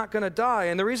 We're not going to die.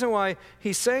 And the reason why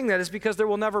he's saying that is because there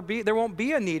won't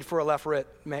be a need for a left-right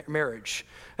marriage.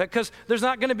 Because there's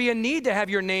not going to be a need to have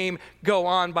your name go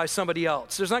on by somebody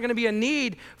else. There's not going to be a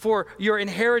need for your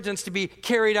inheritance to be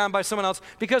carried on by someone else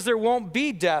because there won't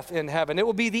be death in heaven. It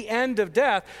will be the end of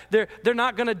death. They're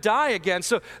not going to die again.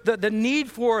 So the need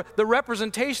for the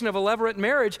representation of a left-right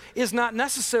marriage is not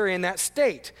necessary in that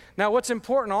state. Now, what's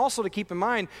important also to keep in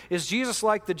mind is Jesus,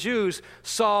 like the Jews,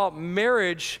 saw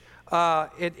marriage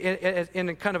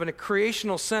in kind of in a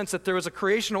creational sense, that there was a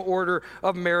creational order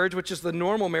of marriage, which is the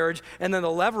normal marriage, and then the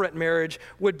levirate marriage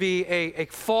would be a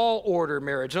fall order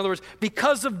marriage. In other words,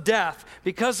 because of death,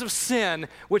 because of sin,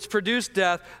 which produced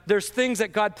death, there's things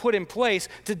that God put in place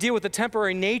to deal with the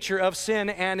temporary nature of sin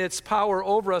and its power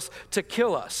over us to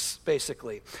kill us,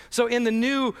 basically. So in the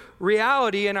new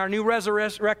reality, in our new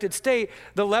resurrected state,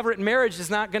 the levirate marriage is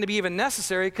not going to be even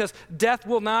necessary because death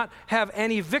will not have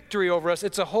any victory over us.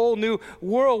 It's a whole new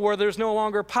world where there's no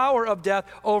longer power of death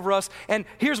over us. And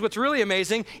here's what's really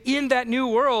amazing. In that new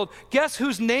world, guess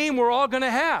whose name we're all going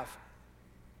to have?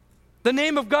 The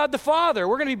name of God the Father.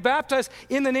 We're going to be baptized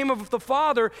in the name of the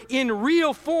Father in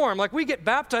real form. Like we get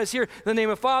baptized here in the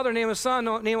name of Father, name of Son,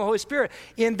 name of Holy Spirit.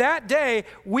 In that day,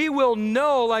 we will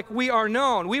know like we are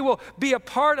known. We will be a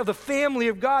part of the family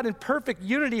of God in perfect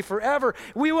unity forever.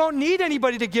 We won't need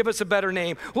anybody to give us a better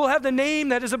name. We'll have the name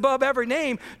that is above every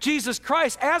name, Jesus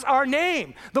Christ, as our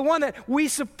name. The one that we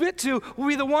submit to will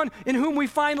be the one in whom we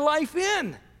find life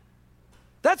in.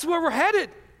 That's where we're headed.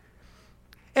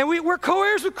 And we're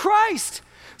co-heirs with Christ.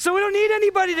 So we don't need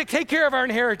anybody to take care of our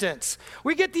inheritance.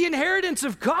 We get the inheritance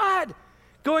of God.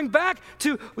 Going back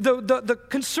to the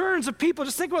concerns of people,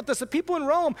 just think about this. The people in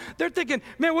Rome, they're thinking,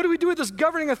 man, what do we do with this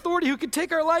governing authority who could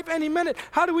take our life any minute?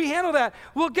 How do we handle that?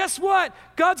 Well, guess what?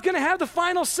 God's going to have the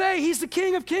final say. He's the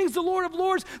King of kings, the Lord of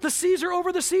lords, the Caesar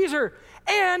over the Caesar.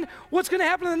 And what's going to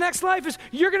happen in the next life is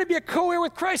you're going to be a co-heir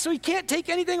with Christ, so he can't take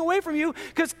anything away from you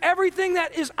because everything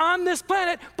that is on this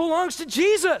planet belongs to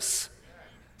Jesus.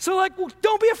 So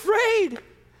don't be afraid.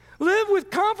 Live with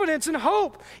confidence and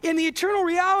hope in the eternal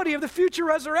reality of the future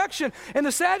resurrection. And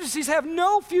the Sadducees have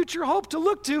no future hope to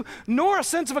look to, nor a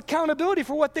sense of accountability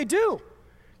for what they do.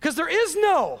 Because there is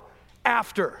no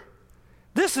after.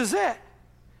 This is it.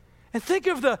 And think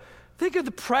of the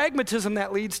pragmatism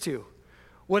that leads to.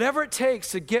 Whatever it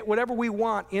takes to get whatever we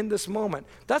want in this moment,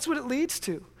 that's what it leads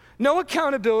to. No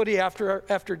accountability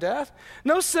after death.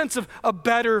 No sense of a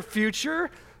better future.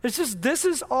 It's just this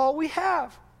is all we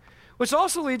have. which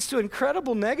also leads to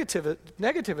incredible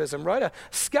negativism, right? A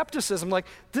skepticism. Like,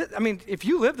 if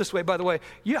you live this way, by the way,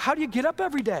 how do you get up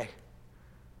every day?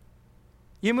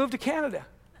 You move to Canada.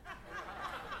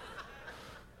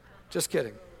 Just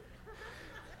kidding.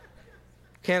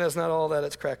 Canada's not all that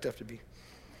it's cracked up to be.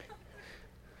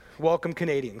 Welcome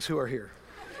Canadians who are here.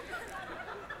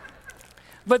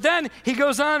 But then he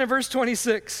goes on in verse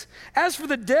 26. As for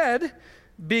the dead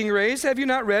being raised, have you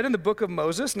not read in the book of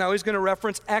Moses? Now he's going to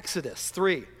reference Exodus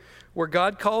 3, where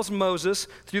God calls Moses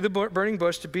through the burning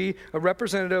bush to be a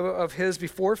representative of his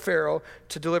before Pharaoh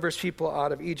to deliver his people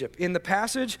out of Egypt. In the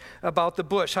passage about the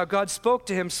bush, how God spoke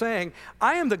to him saying,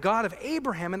 I am the God of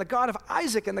Abraham and the God of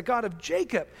Isaac and the God of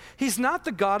Jacob. He's not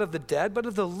the God of the dead, but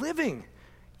of the living.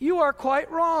 You are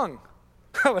quite wrong.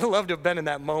 I would love to have been in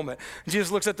that moment. Jesus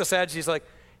looks at the Sadducees, he's like,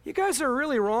 you guys are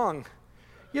really wrong.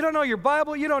 You don't know your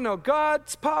Bible. You don't know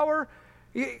God's power.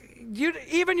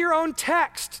 Even your own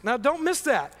text. Now, don't miss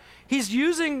that. He's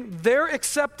using their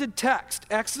accepted text.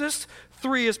 Exodus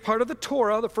 3 is part of the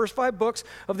Torah, the first 5 books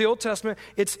of the Old Testament.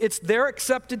 It's their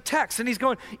accepted text. And he's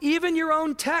going, even your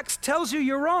own text tells you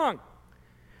you're wrong.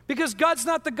 Because God's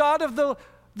not the God of the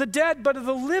dead, but of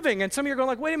the living. And some of you are going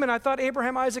like, wait a minute, I thought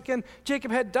Abraham, Isaac, and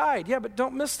Jacob had died. Yeah, but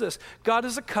don't miss this. God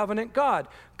is a covenant God.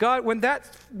 God, when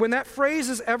that phrase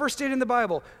is ever stated in the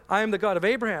Bible, I am the God of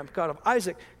Abraham, God of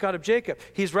Isaac, God of Jacob,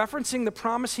 he's referencing the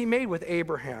promise he made with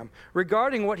Abraham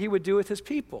regarding what he would do with his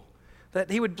people.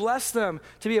 That he would bless them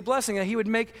to be a blessing, that he would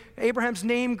make Abraham's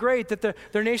name great, that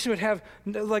their nation would have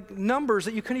like numbers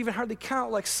that you couldn't even hardly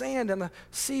count, like sand on the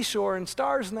seashore and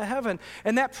stars in the heaven.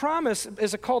 And that promise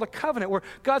is called a covenant, where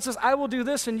God says, I will do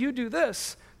this and you do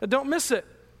this. Now don't miss it.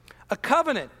 A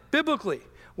covenant, biblically,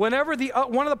 whenever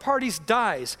one of the parties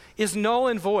dies, is null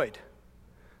and void.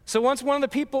 So once one of the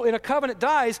people in a covenant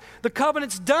dies, the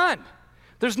covenant's done.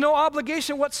 There's no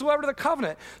obligation whatsoever to the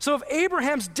covenant. So if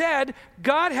Abraham's dead,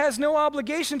 God has no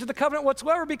obligation to the covenant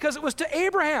whatsoever because it was to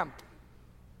Abraham.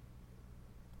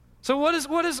 So what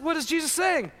is Jesus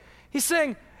saying? He's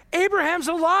saying, Abraham's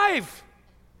alive,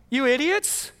 you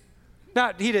idiots.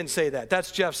 He didn't say that.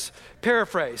 That's Jeff's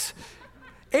paraphrase.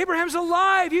 Abraham's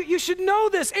alive. You should know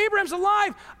this. Abraham's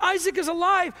alive. Isaac is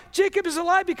alive. Jacob is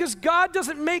alive because God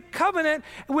doesn't make covenant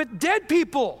with dead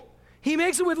people. He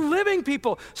makes it with living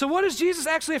people. So what is Jesus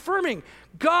actually affirming?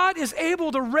 God is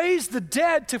able to raise the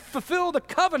dead to fulfill the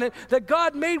covenant that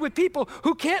God made with people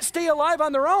who can't stay alive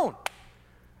on their own.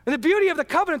 And the beauty of the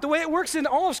covenant, the way it works in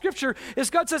all of Scripture, is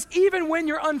God says, even when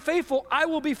you're unfaithful, I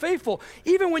will be faithful.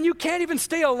 Even when you can't even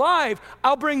stay alive,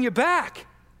 I'll bring you back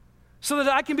so that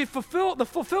I can be the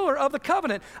fulfiller of the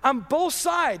covenant on both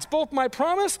sides, both my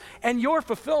promise and your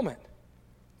fulfillment.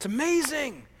 It's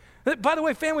amazing. By the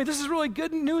way, family, this is really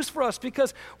good news for us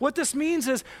because what this means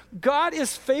is God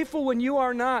is faithful when you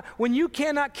are not. When you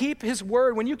cannot keep his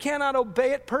word, when you cannot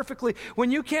obey it perfectly,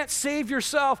 when you can't save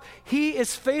yourself, he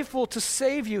is faithful to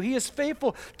save you. He is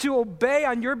faithful to obey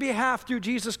on your behalf through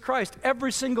Jesus Christ,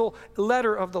 every single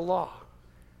letter of the law.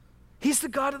 He's the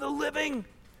God of the living,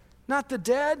 not the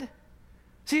dead.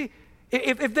 See,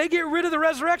 if they get rid of the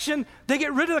resurrection, they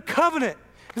get rid of the covenant.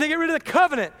 If they get rid of the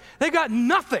covenant, they got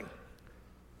nothing.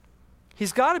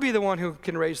 He's got to be the one who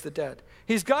can raise the dead.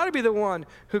 He's got to be the one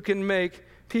who can make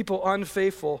people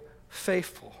unfaithful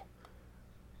faithful.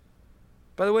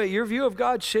 By the way, your view of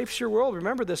God shapes your world.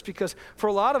 Remember this, because for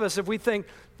a lot of us, if we think,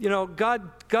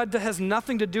 God has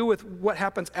nothing to do with what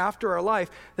happens after our life,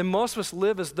 then most of us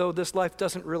live as though this life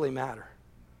doesn't really matter.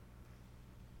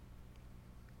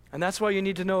 And that's why you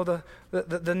need to know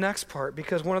the next part,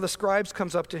 because one of the scribes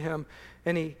comes up to him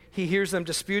and he hears them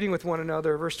disputing with one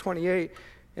another. Verse 28,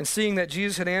 and seeing that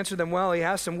Jesus had answered them well, he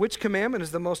asked him, which commandment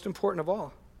is the most important of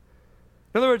all?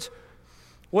 In other words,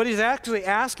 what he's actually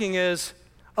asking is,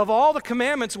 of all the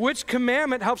commandments, which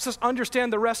commandment helps us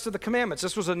understand the rest of the commandments?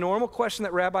 This was a normal question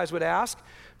that rabbis would ask.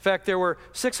 In fact, there were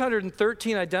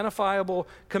 613 identifiable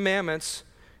commandments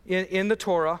in the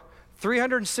Torah.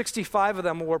 365 of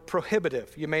them were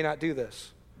prohibitive. You may not do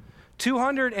this.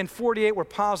 248 were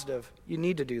positive. You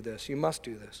need to do this. You must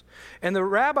do this. And the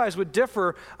rabbis would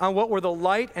differ on what were the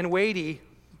light and weighty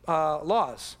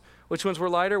laws. Which ones were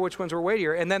lighter, which ones were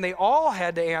weightier. And then they all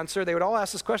had to answer, they would all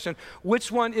ask this question,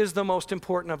 which one is the most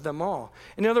important of them all?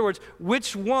 In other words,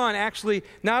 which one actually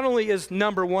not only is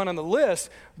number one on the list,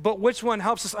 but which one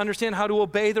helps us understand how to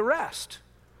obey the rest?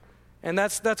 And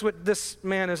that's what this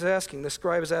man is asking. This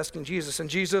scribe is asking Jesus. And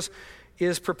Jesus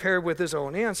is prepared with his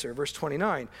own answer. Verse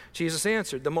 29, Jesus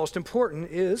answered, the most important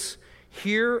is,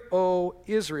 hear, O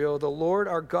Israel, the Lord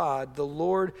our God, the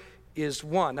Lord is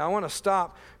one. Now, I want to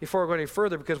stop before we go any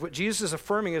further because what Jesus is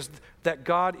affirming is that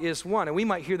God is one. And we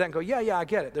might hear that and go, yeah, I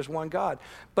get it. There's one God.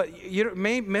 But you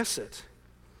may miss it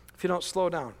if you don't slow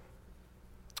down.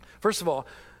 First of all,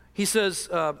 he says,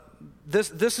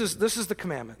 this is the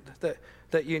commandment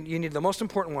that you need. The most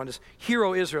important one is, hear,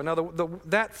 O Israel. Now,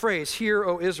 that phrase, hear,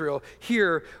 O Israel,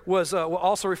 hear was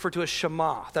also referred to as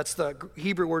Shema. That's the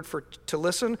Hebrew word for to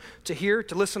listen, to hear,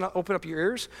 to listen, open up your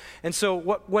ears. And so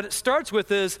what it starts with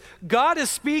is, God is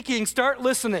speaking, start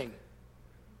listening.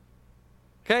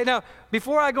 Okay, now,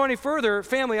 before I go any further,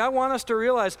 family, I want us to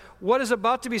realize what is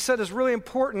about to be said is really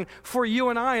important for you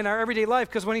and I in our everyday life,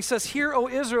 because when he says, hear, O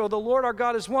Israel, the Lord our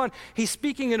God is one, he's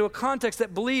speaking into a context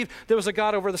that believed there was a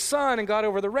God over the sun, and God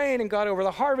over the rain, and God over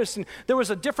the harvest, and there was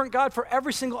a different God for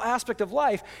every single aspect of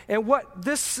life. And what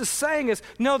this is saying is,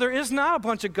 no, there is not a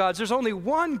bunch of gods. There's only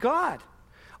one God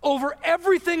over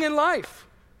everything in life.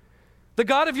 The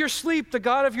God of your sleep, the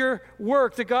God of your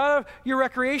work, the God of your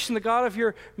recreation, the God of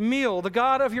your meal, the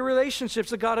God of your relationships,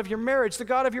 the God of your marriage, the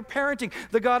God of your parenting,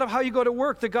 the God of how you go to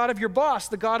work, the God of your boss,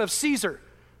 the God of Caesar.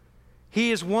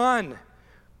 He is one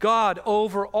God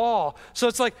over all. So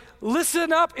it's like,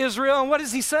 listen up, Israel. And what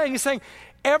is he saying? He's saying,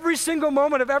 every single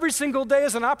moment of every single day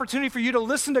is an opportunity for you to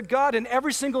listen to God in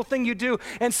every single thing you do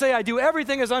and say, I do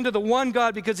everything as unto the one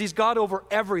God because he's God over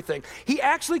everything. He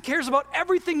actually cares about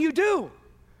everything you do.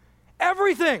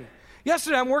 Everything.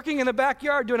 Yesterday, I'm working in the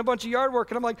backyard doing a bunch of yard work,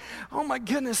 and I'm like, oh my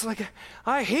goodness, like,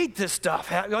 I hate this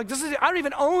stuff. Like, I don't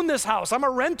even own this house. I'm a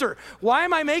renter. Why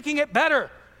am I making it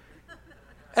better?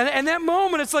 And that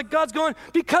moment, it's like God's going,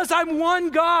 because I'm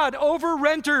one God over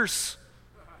renters.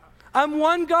 I'm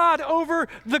one God over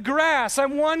the grass.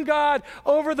 I'm one God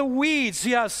over the weeds.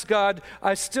 Yes, God,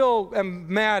 I still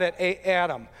am mad at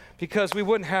Adam because we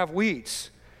wouldn't have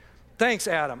weeds. Thanks,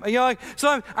 Adam. So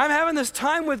I'm having this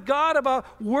time with God about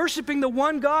worshiping the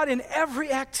one God in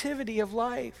every activity of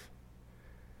life.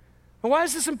 And why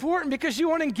is this important? Because you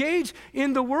won't engage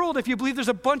in the world if you believe there's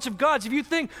a bunch of gods. If you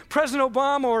think President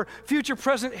Obama or future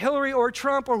President Hillary or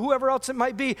Trump or whoever else it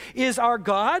might be is our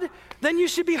God, then you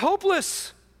should be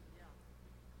hopeless.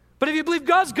 But if you believe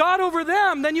God's God over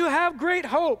them, then you have great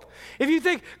hope. If you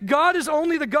think God is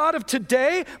only the God of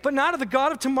today, but not of the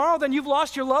God of tomorrow, then you've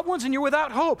lost your loved ones and you're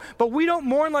without hope. But we don't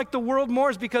mourn like the world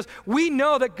mourns because we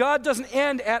know that God doesn't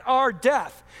end at our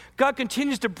death. God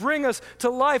continues to bring us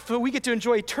to life so we get to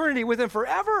enjoy eternity with him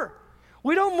forever.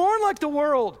 We don't mourn like the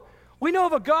world. We know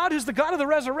of a God who's the God of the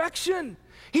resurrection.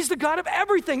 He's the God of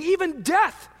everything, even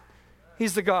death.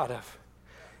 He's the God of.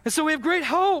 And so we have great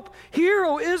hope. Hear,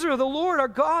 O Israel, the Lord our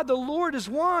God, the Lord is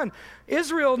one.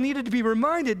 Israel needed to be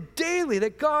reminded daily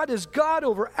that God is God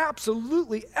over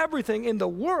absolutely everything in the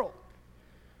world.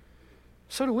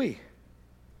 So do we.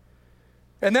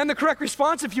 And then the correct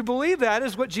response, if you believe that,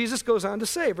 is what Jesus goes on to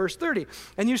say, verse 30.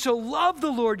 And you shall love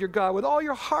the Lord your God with all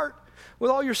your heart,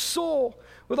 with all your soul,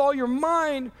 with all your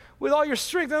mind, with all your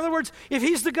strength. In other words, if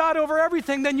he's the God over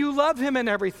everything, then you love him in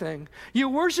everything. You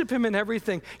worship him in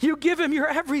everything. You give him your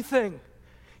everything.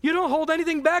 You don't hold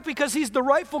anything back because he's the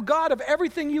rightful God of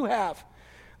everything you have.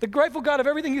 The rightful God of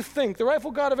everything you think. The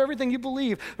rightful God of everything you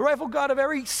believe. The rightful God of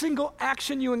every single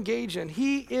action you engage in.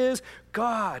 He is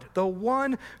God, the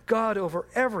one God over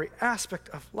every aspect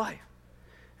of life.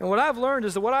 And what I've learned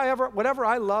is that whatever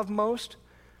I love most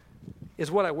is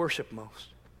what I worship most.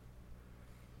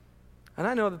 And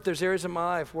I know that there's areas in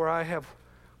my life where I have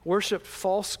worshiped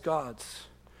false gods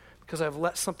because I've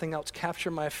let something else capture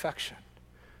my affection,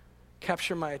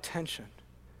 capture my attention,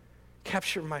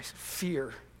 capture my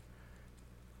fear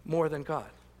more than God.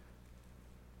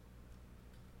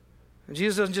 And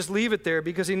Jesus doesn't just leave it there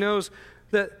because he knows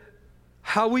that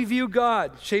how we view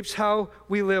God shapes how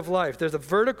we live life. There's the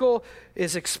vertical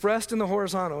is expressed in the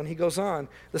horizontal, and he goes on.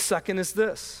 The second is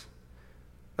this.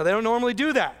 Now, they don't normally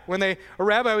do that. When a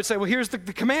rabbi would say, well, here's the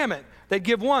commandment. They'd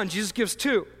give one. Jesus gives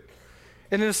two.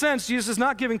 And in a sense, Jesus is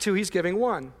not giving two. He's giving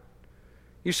one.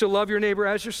 You shall love your neighbor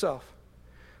as yourself.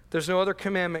 There's no other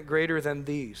commandment greater than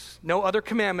these. No other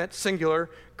commandment, singular,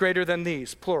 greater than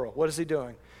these, plural. What is he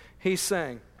doing? He's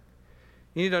saying,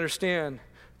 you need to understand,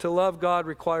 to love God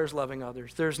requires loving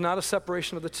others. There's not a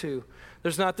separation of the two.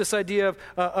 There's not this idea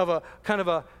of a kind of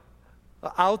a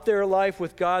out there life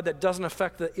with God that doesn't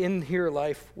affect the in here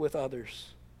life with others.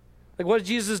 Like what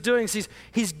Jesus is doing is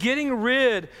he's getting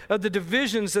rid of the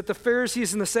divisions that the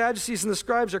Pharisees and the Sadducees and the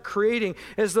scribes are creating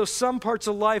as though some parts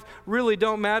of life really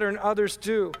don't matter and others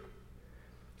do.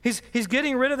 He's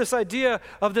getting rid of this idea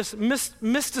of this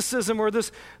mysticism or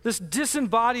this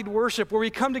disembodied worship where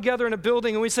we come together in a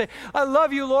building and we say, I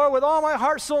love you, Lord, with all my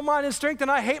heart, soul, mind, and strength,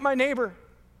 and I hate my neighbor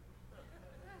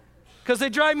because they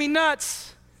drive me nuts.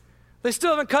 They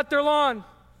still haven't cut their lawn.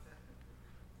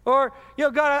 Or,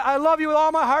 God, I love you with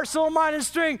all my heart, soul, mind, and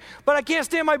strength, but I can't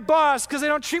stand my boss because they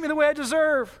don't treat me the way I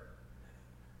deserve.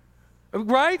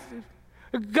 Right?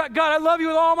 God, I love you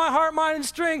with all my heart, mind, and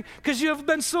strength because you have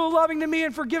been so loving to me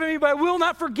and forgiven me, but I will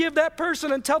not forgive that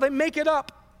person until they make it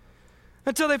up,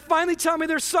 until they finally tell me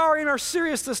they're sorry and are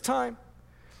serious this time.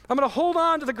 I'm going to hold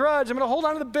on to the grudge. I'm going to hold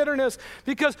on to the bitterness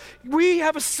because we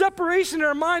have a separation in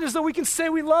our mind as though we can say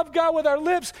we love God with our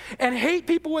lips and hate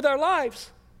people with our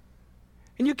lives.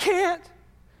 And you can't.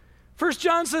 1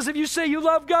 John says if you say you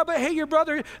love God but hate your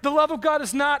brother, the love of God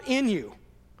is not in you.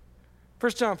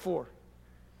 1 John 4.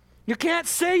 You can't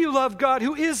say you love God,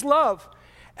 who is love,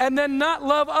 and then not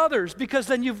love others, because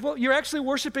then you're actually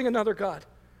worshiping another God.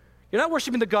 You're not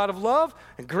worshiping the God of love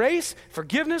and grace,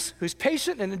 forgiveness, who's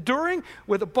patient and enduring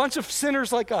with a bunch of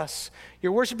sinners like us.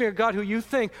 You're worshiping a God who you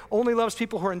think only loves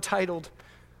people who are entitled,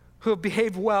 who have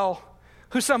behaved well,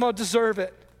 who somehow deserve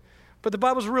it. But the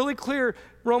Bible's really clear,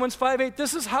 Romans 5:8,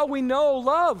 this is how we know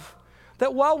love,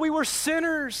 that while we were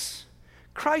sinners,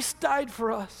 Christ died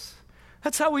for us.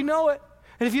 That's how we know it.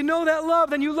 And if you know that love,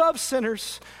 then you love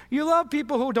sinners. You love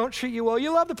people who don't treat you well.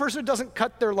 You love the person who doesn't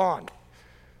cut their lawn.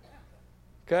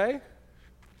 Okay?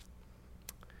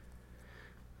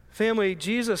 Family,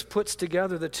 Jesus puts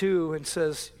together the two and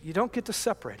says, you don't get to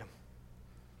separate them.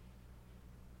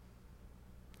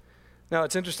 Now,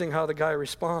 it's interesting how the guy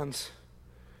responds.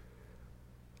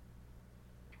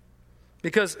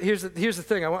 Because here's the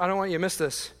thing, I don't want you to miss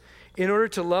this. In order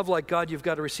to love like God, you've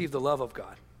got to receive the love of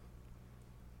God.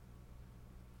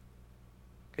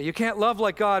 Okay, you can't love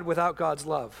like God without God's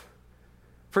love.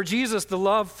 For Jesus, the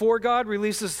love for God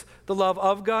releases the love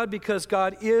of God because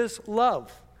God is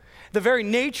love. The very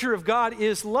nature of God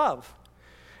is love.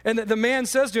 And the man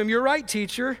says to him, you're right,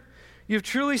 teacher. You've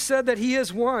truly said that he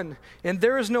is one, and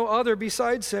there is no other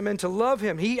besides him, and to love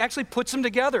him. He actually puts them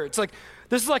together.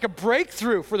 This is like a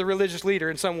breakthrough for the religious leader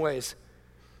in some ways.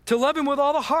 To love him with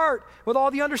all the heart, with all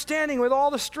the understanding, with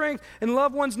all the strength, and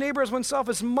love one's neighbor as oneself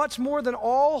is much more than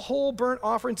all whole burnt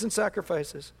offerings and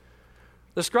sacrifices.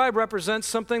 The scribe represents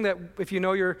something that, if you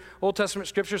know your Old Testament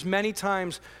scriptures, many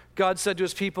times God said to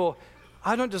his people,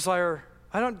 I desire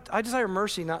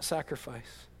mercy, not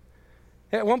sacrifice.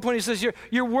 At one point he says,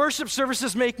 your worship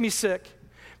services make me sick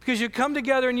because you come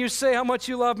together and you say how much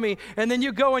you love me, and then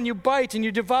you go and you bite and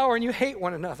you devour and you hate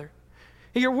one another.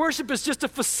 And your worship is just a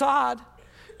facade.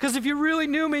 Because if you really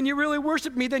knew me and you really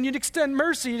worshiped me, then you'd extend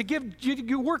mercy,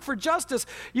 you work for justice.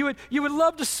 You would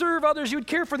love to serve others. You would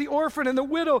care for the orphan and the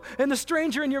widow and the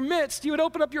stranger in your midst. You would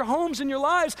open up your homes and your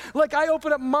lives like I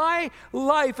opened up my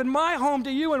life and my home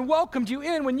to you and welcomed you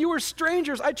in. When you were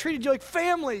strangers, I treated you like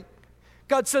family.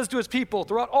 God says to his people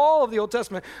throughout all of the Old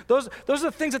Testament. Those are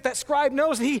the things that scribe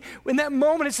knows. And in that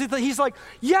moment, he's like,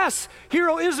 yes, hear,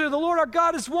 O Israel, the Lord our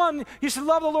God is one. You should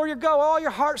love the Lord your God with all your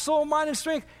heart, soul, mind, and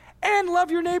strength. And love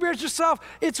your neighbor as yourself.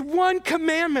 It's one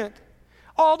commandment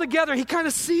all together. He kind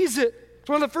of sees it. It's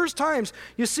one of the first times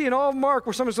you see in all of Mark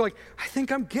where someone's like, I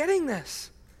think I'm getting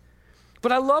this.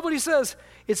 But I love what he says.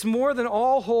 It's more than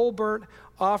all whole burnt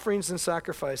offerings and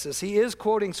sacrifices. He is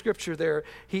quoting scripture there.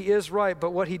 He is right,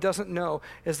 but what he doesn't know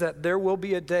is that there will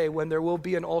be a day when there will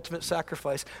be an ultimate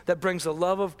sacrifice that brings the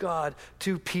love of God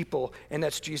to people, and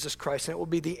that's Jesus Christ. And it will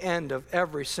be the end of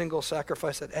every single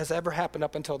sacrifice that has ever happened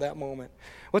up until that moment.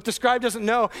 What the scribe doesn't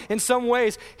know, in some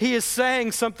ways, he is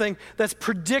saying something that's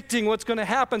predicting what's going to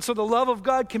happen so the love of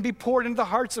God can be poured into the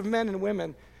hearts of men and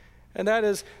women. And that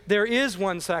is, there is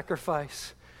one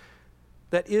sacrifice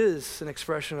that is an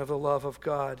expression of the love of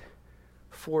God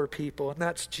for people, and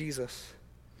that's Jesus.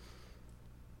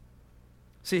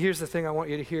 See, here's the thing I want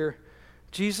you to hear.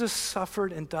 Jesus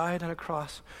suffered and died on a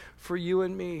cross for you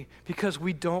and me because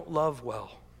we don't love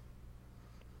well.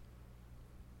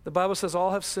 The Bible says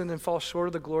all have sinned and fall short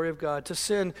of the glory of God. To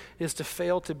sin is to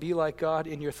fail to be like God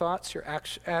in your thoughts, your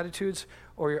attitudes,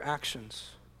 or your actions.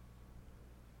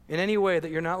 In any way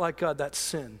that you're not like God, that's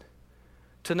sin.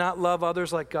 To not love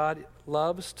others like God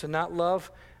loves, to not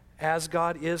love as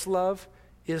God is love,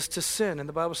 is to sin. And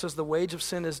the Bible says the wage of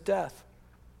sin is death.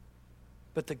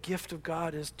 But the gift of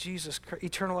God is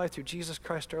eternal life through Jesus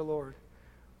Christ our Lord.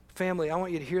 Family, I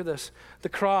want you to hear this. The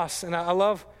cross, and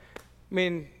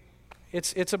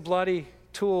it's a bloody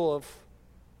tool of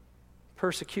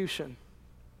persecution.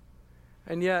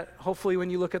 And yet, hopefully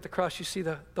when you look at the cross, you see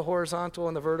the horizontal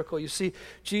and the vertical. You see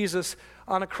Jesus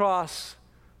on a cross,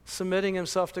 submitting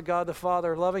himself to God the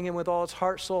Father, loving him with all his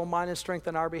heart, soul, mind, and strength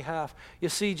on our behalf. You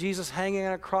see Jesus hanging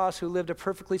on a cross who lived a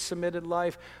perfectly submitted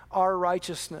life, our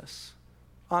righteousness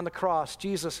on the cross.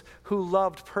 Jesus who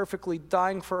loved perfectly,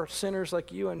 dying for sinners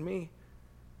like you and me.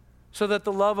 so that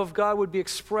the love of God would be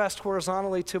expressed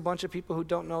horizontally to a bunch of people who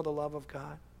don't know the love of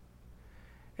God.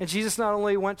 And Jesus not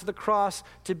only went to the cross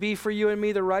to be for you and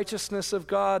me the righteousness of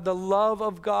God, the love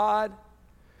of God,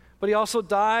 but he also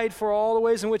died for all the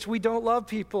ways in which we don't love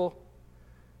people.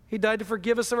 He died to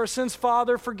forgive us of our sins.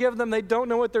 Father, forgive them. They don't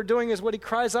know what they're doing, is what he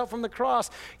cries out from the cross.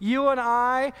 You and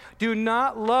I do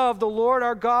not love the Lord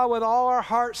our God with all our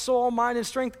heart, soul, mind, and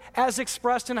strength as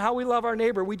expressed in how we love our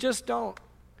neighbor. We just don't.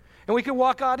 And we can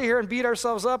walk out of here and beat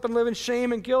ourselves up and live in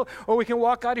shame and guilt, or we can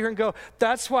walk out of here and go,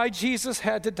 that's why Jesus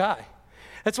had to die.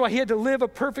 That's why he had to live a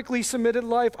perfectly submitted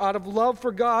life out of love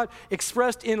for God,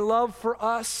 expressed in love for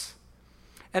us.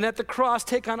 And at the cross,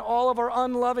 take on all of our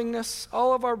unlovingness,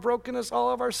 all of our brokenness,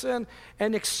 all of our sin,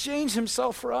 and exchange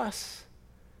himself for us.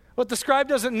 What the scribe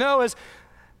doesn't know is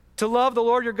to love the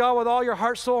Lord your God with all your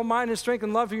heart, soul, mind, and strength,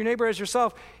 and love for your neighbor as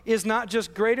yourself is not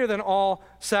just greater than all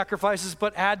sacrifices,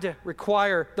 but had to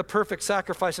require the perfect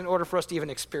sacrifice in order for us to even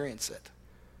experience it.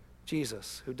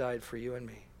 Jesus, who died for you and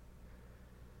me.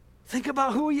 Think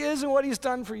about who he is and what he's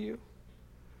done for you.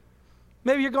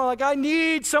 Maybe you're going like, I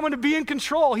need someone to be in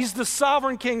control. He's the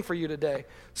sovereign king for you today.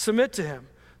 Submit to him.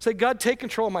 Say, God, take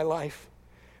control of my life.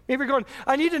 Maybe you're going,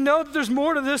 I need to know that there's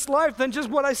more to this life than just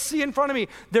what I see in front of me.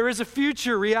 There is a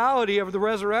future reality of the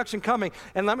resurrection coming.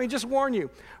 And let me just warn you,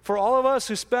 for all of us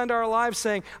who spend our lives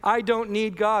saying, I don't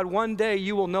need God, one day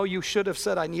you will know you should have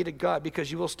said, I needed God,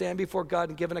 because you will stand before God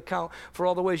and give an account for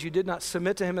all the ways you did not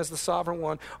submit to him as the sovereign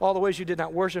one, all the ways you did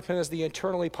not worship him as the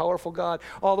eternally powerful God,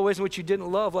 all the ways in which you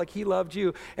didn't love like he loved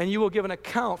you, and you will give an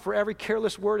account for every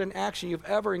careless word and action you've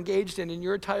ever engaged in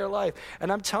your entire life.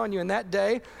 And I'm telling you, in that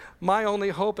day, my only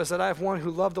hope is that I have one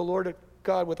who loved the Lord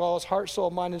God with all his heart,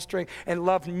 soul, mind, and strength, and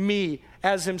loved me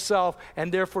as himself,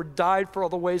 and therefore died for all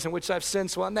the ways in which I've sinned.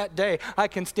 So on that day, I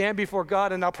can stand before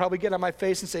God, and I'll probably get on my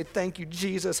face and say, thank you,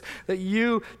 Jesus, that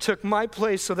you took my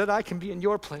place so that I can be in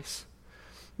your place.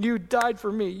 You died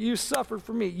for me. You suffered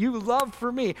for me. You loved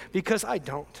for me, because I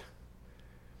don't.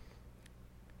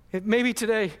 Maybe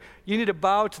today you need to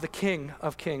bow to the King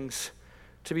of Kings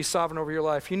to be sovereign over your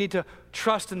life. You need to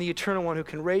trust in the eternal one who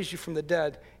can raise you from the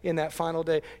dead in that final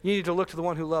day. You need to look to the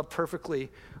one who loved perfectly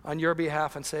on your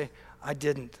behalf and say, I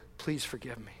didn't. Please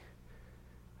forgive me.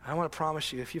 I want to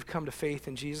promise you, if you've come to faith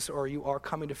in Jesus, or you are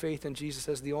coming to faith in Jesus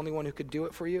as the only one who could do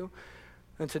it for you,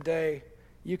 then today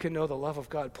you can know the love of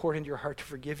God poured into your heart to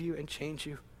forgive you and change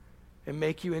you and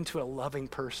make you into a loving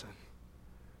person.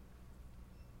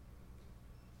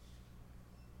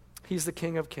 He's the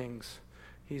King of Kings.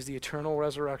 He's the eternal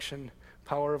resurrection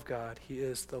power of God. He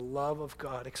is the love of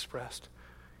God expressed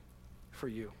for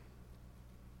you.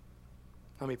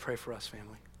 Let me pray for us,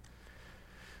 family.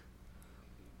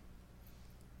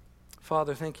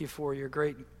 Father, thank you for your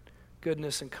great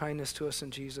goodness and kindness to us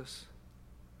in Jesus.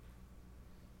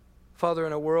 Father,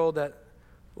 in a world that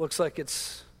looks like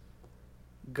it's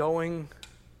going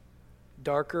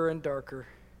darker and darker,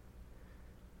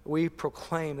 we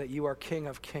proclaim that you are King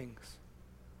of Kings.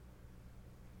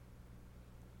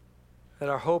 That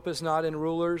our hope is not in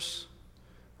rulers,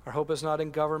 our hope is not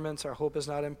in governments, our hope is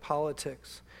not in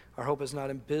politics, our hope is not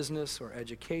in business or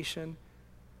education,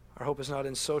 our hope is not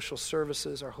in social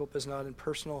services, our hope is not in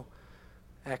personal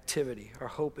activity. Our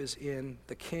hope is in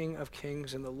the King of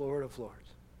Kings and the Lord of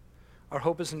Lords. Our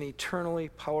hope is in the eternally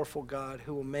powerful God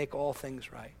who will make all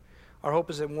things right. Our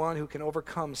hope is in one who can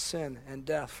overcome sin and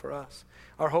death for us.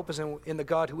 Our hope is in the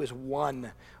God who is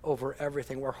one over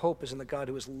everything. Our hope is in the God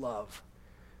who is love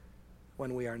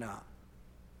when we are not.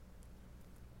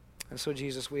 And so,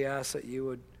 Jesus, we ask that you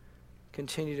would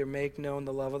continue to make known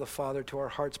the love of the Father to our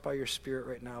hearts by your Spirit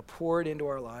right now. Pour it into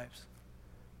our lives.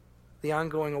 The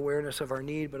ongoing awareness of our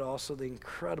need, but also the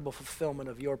incredible fulfillment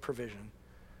of your provision.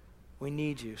 We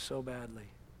need you so badly.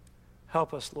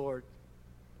 Help us, Lord.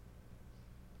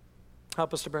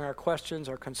 Help us to bring our questions,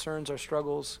 our concerns, our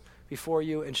struggles before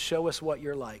you, and show us what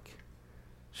you're like.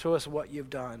 Show us what you've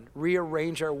done.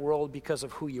 Rearrange our world because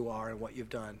of who you are and what you've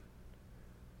done.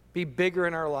 Be bigger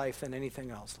in our life than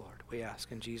anything else, Lord. We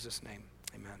ask in Jesus' name.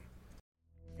 Amen.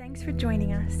 Thanks for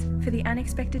joining us for the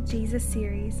Unexpected Jesus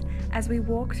series as we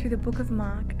walk through the book of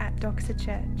Mark at Doxa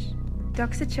Church.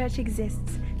 Doxa Church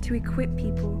exists to equip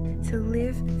people to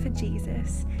live for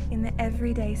Jesus in the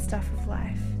everyday stuff of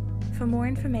life. For more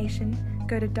information,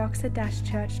 go to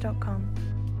doxa-church.com.